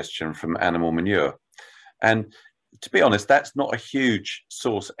digestion from animal manure. And to be honest, that's not a huge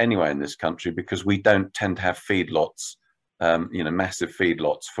source anyway in this country, because we don't tend to have feedlots, you know, massive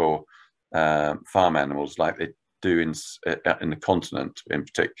feedlots for farm animals like they do in the continent in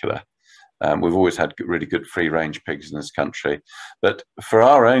particular. We've always had really good free-range pigs in this country. But for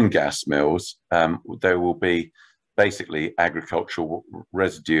our own gas mills, there will be basically agricultural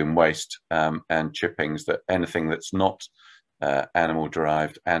residue and waste and chippings, that anything that's not animal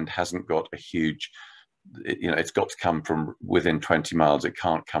derived and hasn't got a huge, you know, it's got to come from within 20 miles. It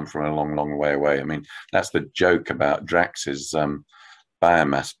can't come from a long, long way away. I mean, that's the joke about Drax's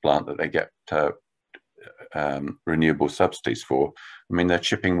biomass plant that they get renewable subsidies for. I mean, they're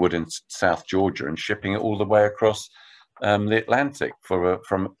chipping wood in South Georgia and shipping it all the way across the Atlantic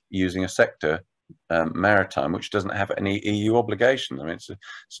from using a sector maritime, which doesn't have any EU obligation. I mean, it's a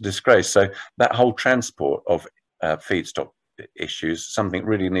disgrace. So that whole transport of feedstock issues, something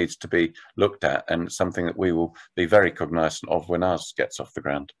really needs to be looked at, and something that we will be very cognizant of when ours gets off the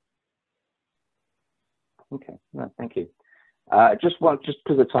ground. Okay, no, thank you. Just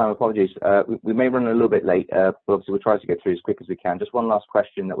because of time, apologies. We may run a little bit late, but obviously we'll try to get through as quick as we can. Just one last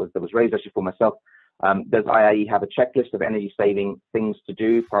question that was raised actually for myself. Does IIE have a checklist of energy saving things to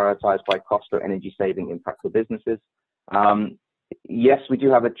do, prioritized by cost or energy saving impact for businesses? Yes, we do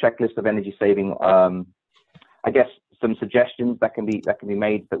have a checklist of energy saving. I guess some suggestions that can be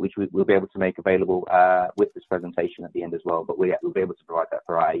made, but which we'll be able to make available with this presentation at the end as well. But we'll be able to provide that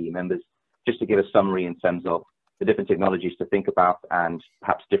for IIE members, just to give a summary in terms of the different technologies to think about, and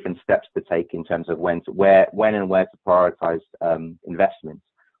perhaps different steps to take in terms of when and where to prioritize investments,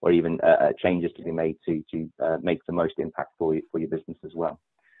 or even changes to be made to make the most impact for your business as well.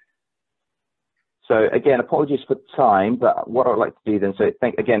 So again, apologies for time, but what I'd like to do then, so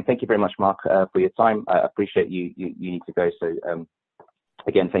thank you very much, Mark, for your time. I appreciate you need to go. So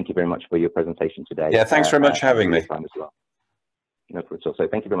again, thank you very much for your presentation today. Yeah, thanks very much for having me. Time as well. No problem at all. So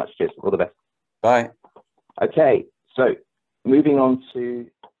thank you very much. Cheers. All the best. Bye. Okay, so moving on to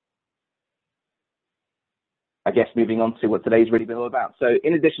what today's really been all about. So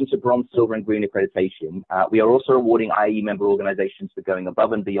in addition to bronze, silver and green accreditation, we are also awarding IIE member organizations for going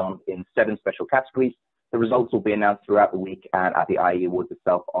above and beyond in 7 special categories. The results will be announced throughout the week and at the IIE Awards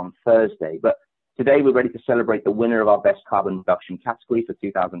itself on Thursday. But today we're ready to celebrate the winner of our best carbon reduction category for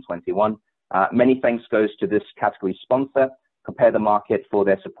 2021. Many thanks goes to this category sponsor, Compare the Market, for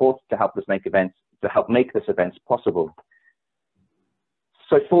their support to help make this event possible.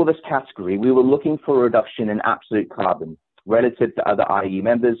 So for this category, we were looking for a reduction in absolute carbon relative to other IIE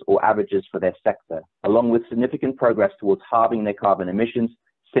members or averages for their sector, along with significant progress towards halving their carbon emissions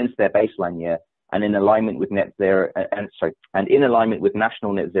since their baseline year, and in alignment with in alignment with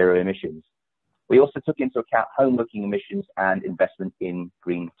national net zero emissions. We also took into account home looking emissions and investment in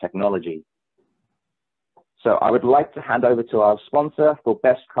green technology. So I would like to hand over to our sponsor for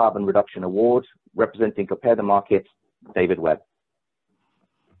Best Carbon Reduction Award, representing Compare the Market, David Webb.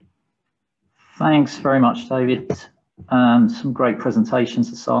 Thanks very much, David. Some great presentations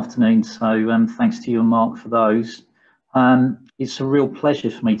this afternoon, so thanks to you and Mark for those. It's a real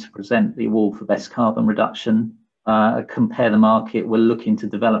pleasure for me to present the award for Best Carbon Reduction. Compare the Market, we're looking to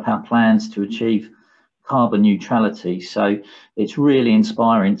develop our plans to achieve carbon neutrality. So it's really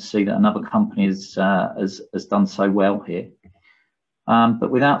inspiring to see that another company has done so well here.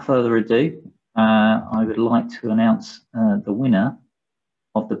 But without further ado, I would like to announce the winner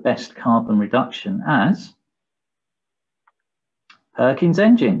of the Best Carbon Reduction as Perkins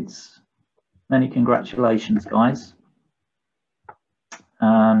Engines. Many congratulations, guys.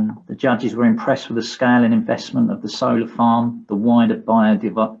 The judges were impressed with the scale and investment of the solar farm. The wider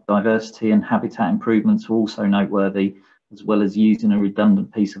biodiversity and habitat improvements were also noteworthy, as well as using a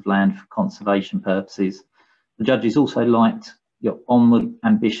redundant piece of land for conservation purposes. The judges also liked your onward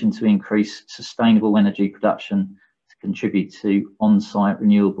ambition to increase sustainable energy production to contribute to on-site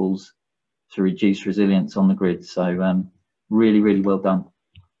renewables to reduce resilience on the grid. So really, really well done.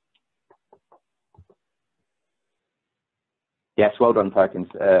 Yes, well done, Perkins.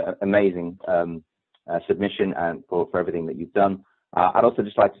 Amazing submission and for everything that you've done. I'd also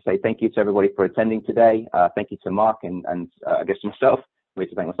just like to say thank you to everybody for attending today. Thank you to Mark and I guess myself. I need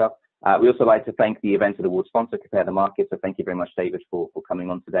to thank myself. We also like to thank the Event of the Award sponsor, Compare the Market. So thank you very much, David, for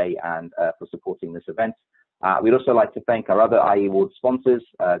coming on today and for supporting this event. We'd also like to thank our other IE Award sponsors,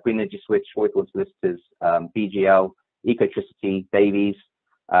 Green Energy Switch, Hawthorne Solicitors, BGL, Ecotricity, Davies,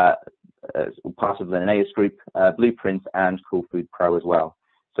 part of the Linnaeus Group, Blueprint, and Cool Food Pro as well.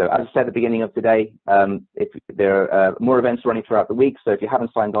 So as I said at the beginning of today, if there are more events running throughout the week, so if you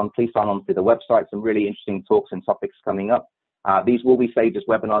haven't signed on, please sign on to the website. Some really interesting talks and topics coming up. These will be saved as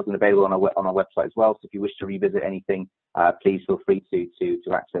webinars and available on our website as well. So if you wish to revisit anything, please feel free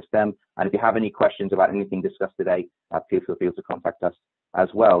to access them. And if you have any questions about anything discussed today, please feel free to contact us as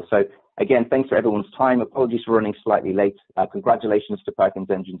well. So again, thanks for everyone's time. Apologies for running slightly late. Congratulations to Perkins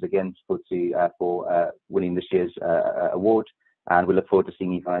Engines again for winning this year's award. And we look forward to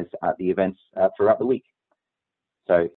seeing you guys at the events throughout the week. So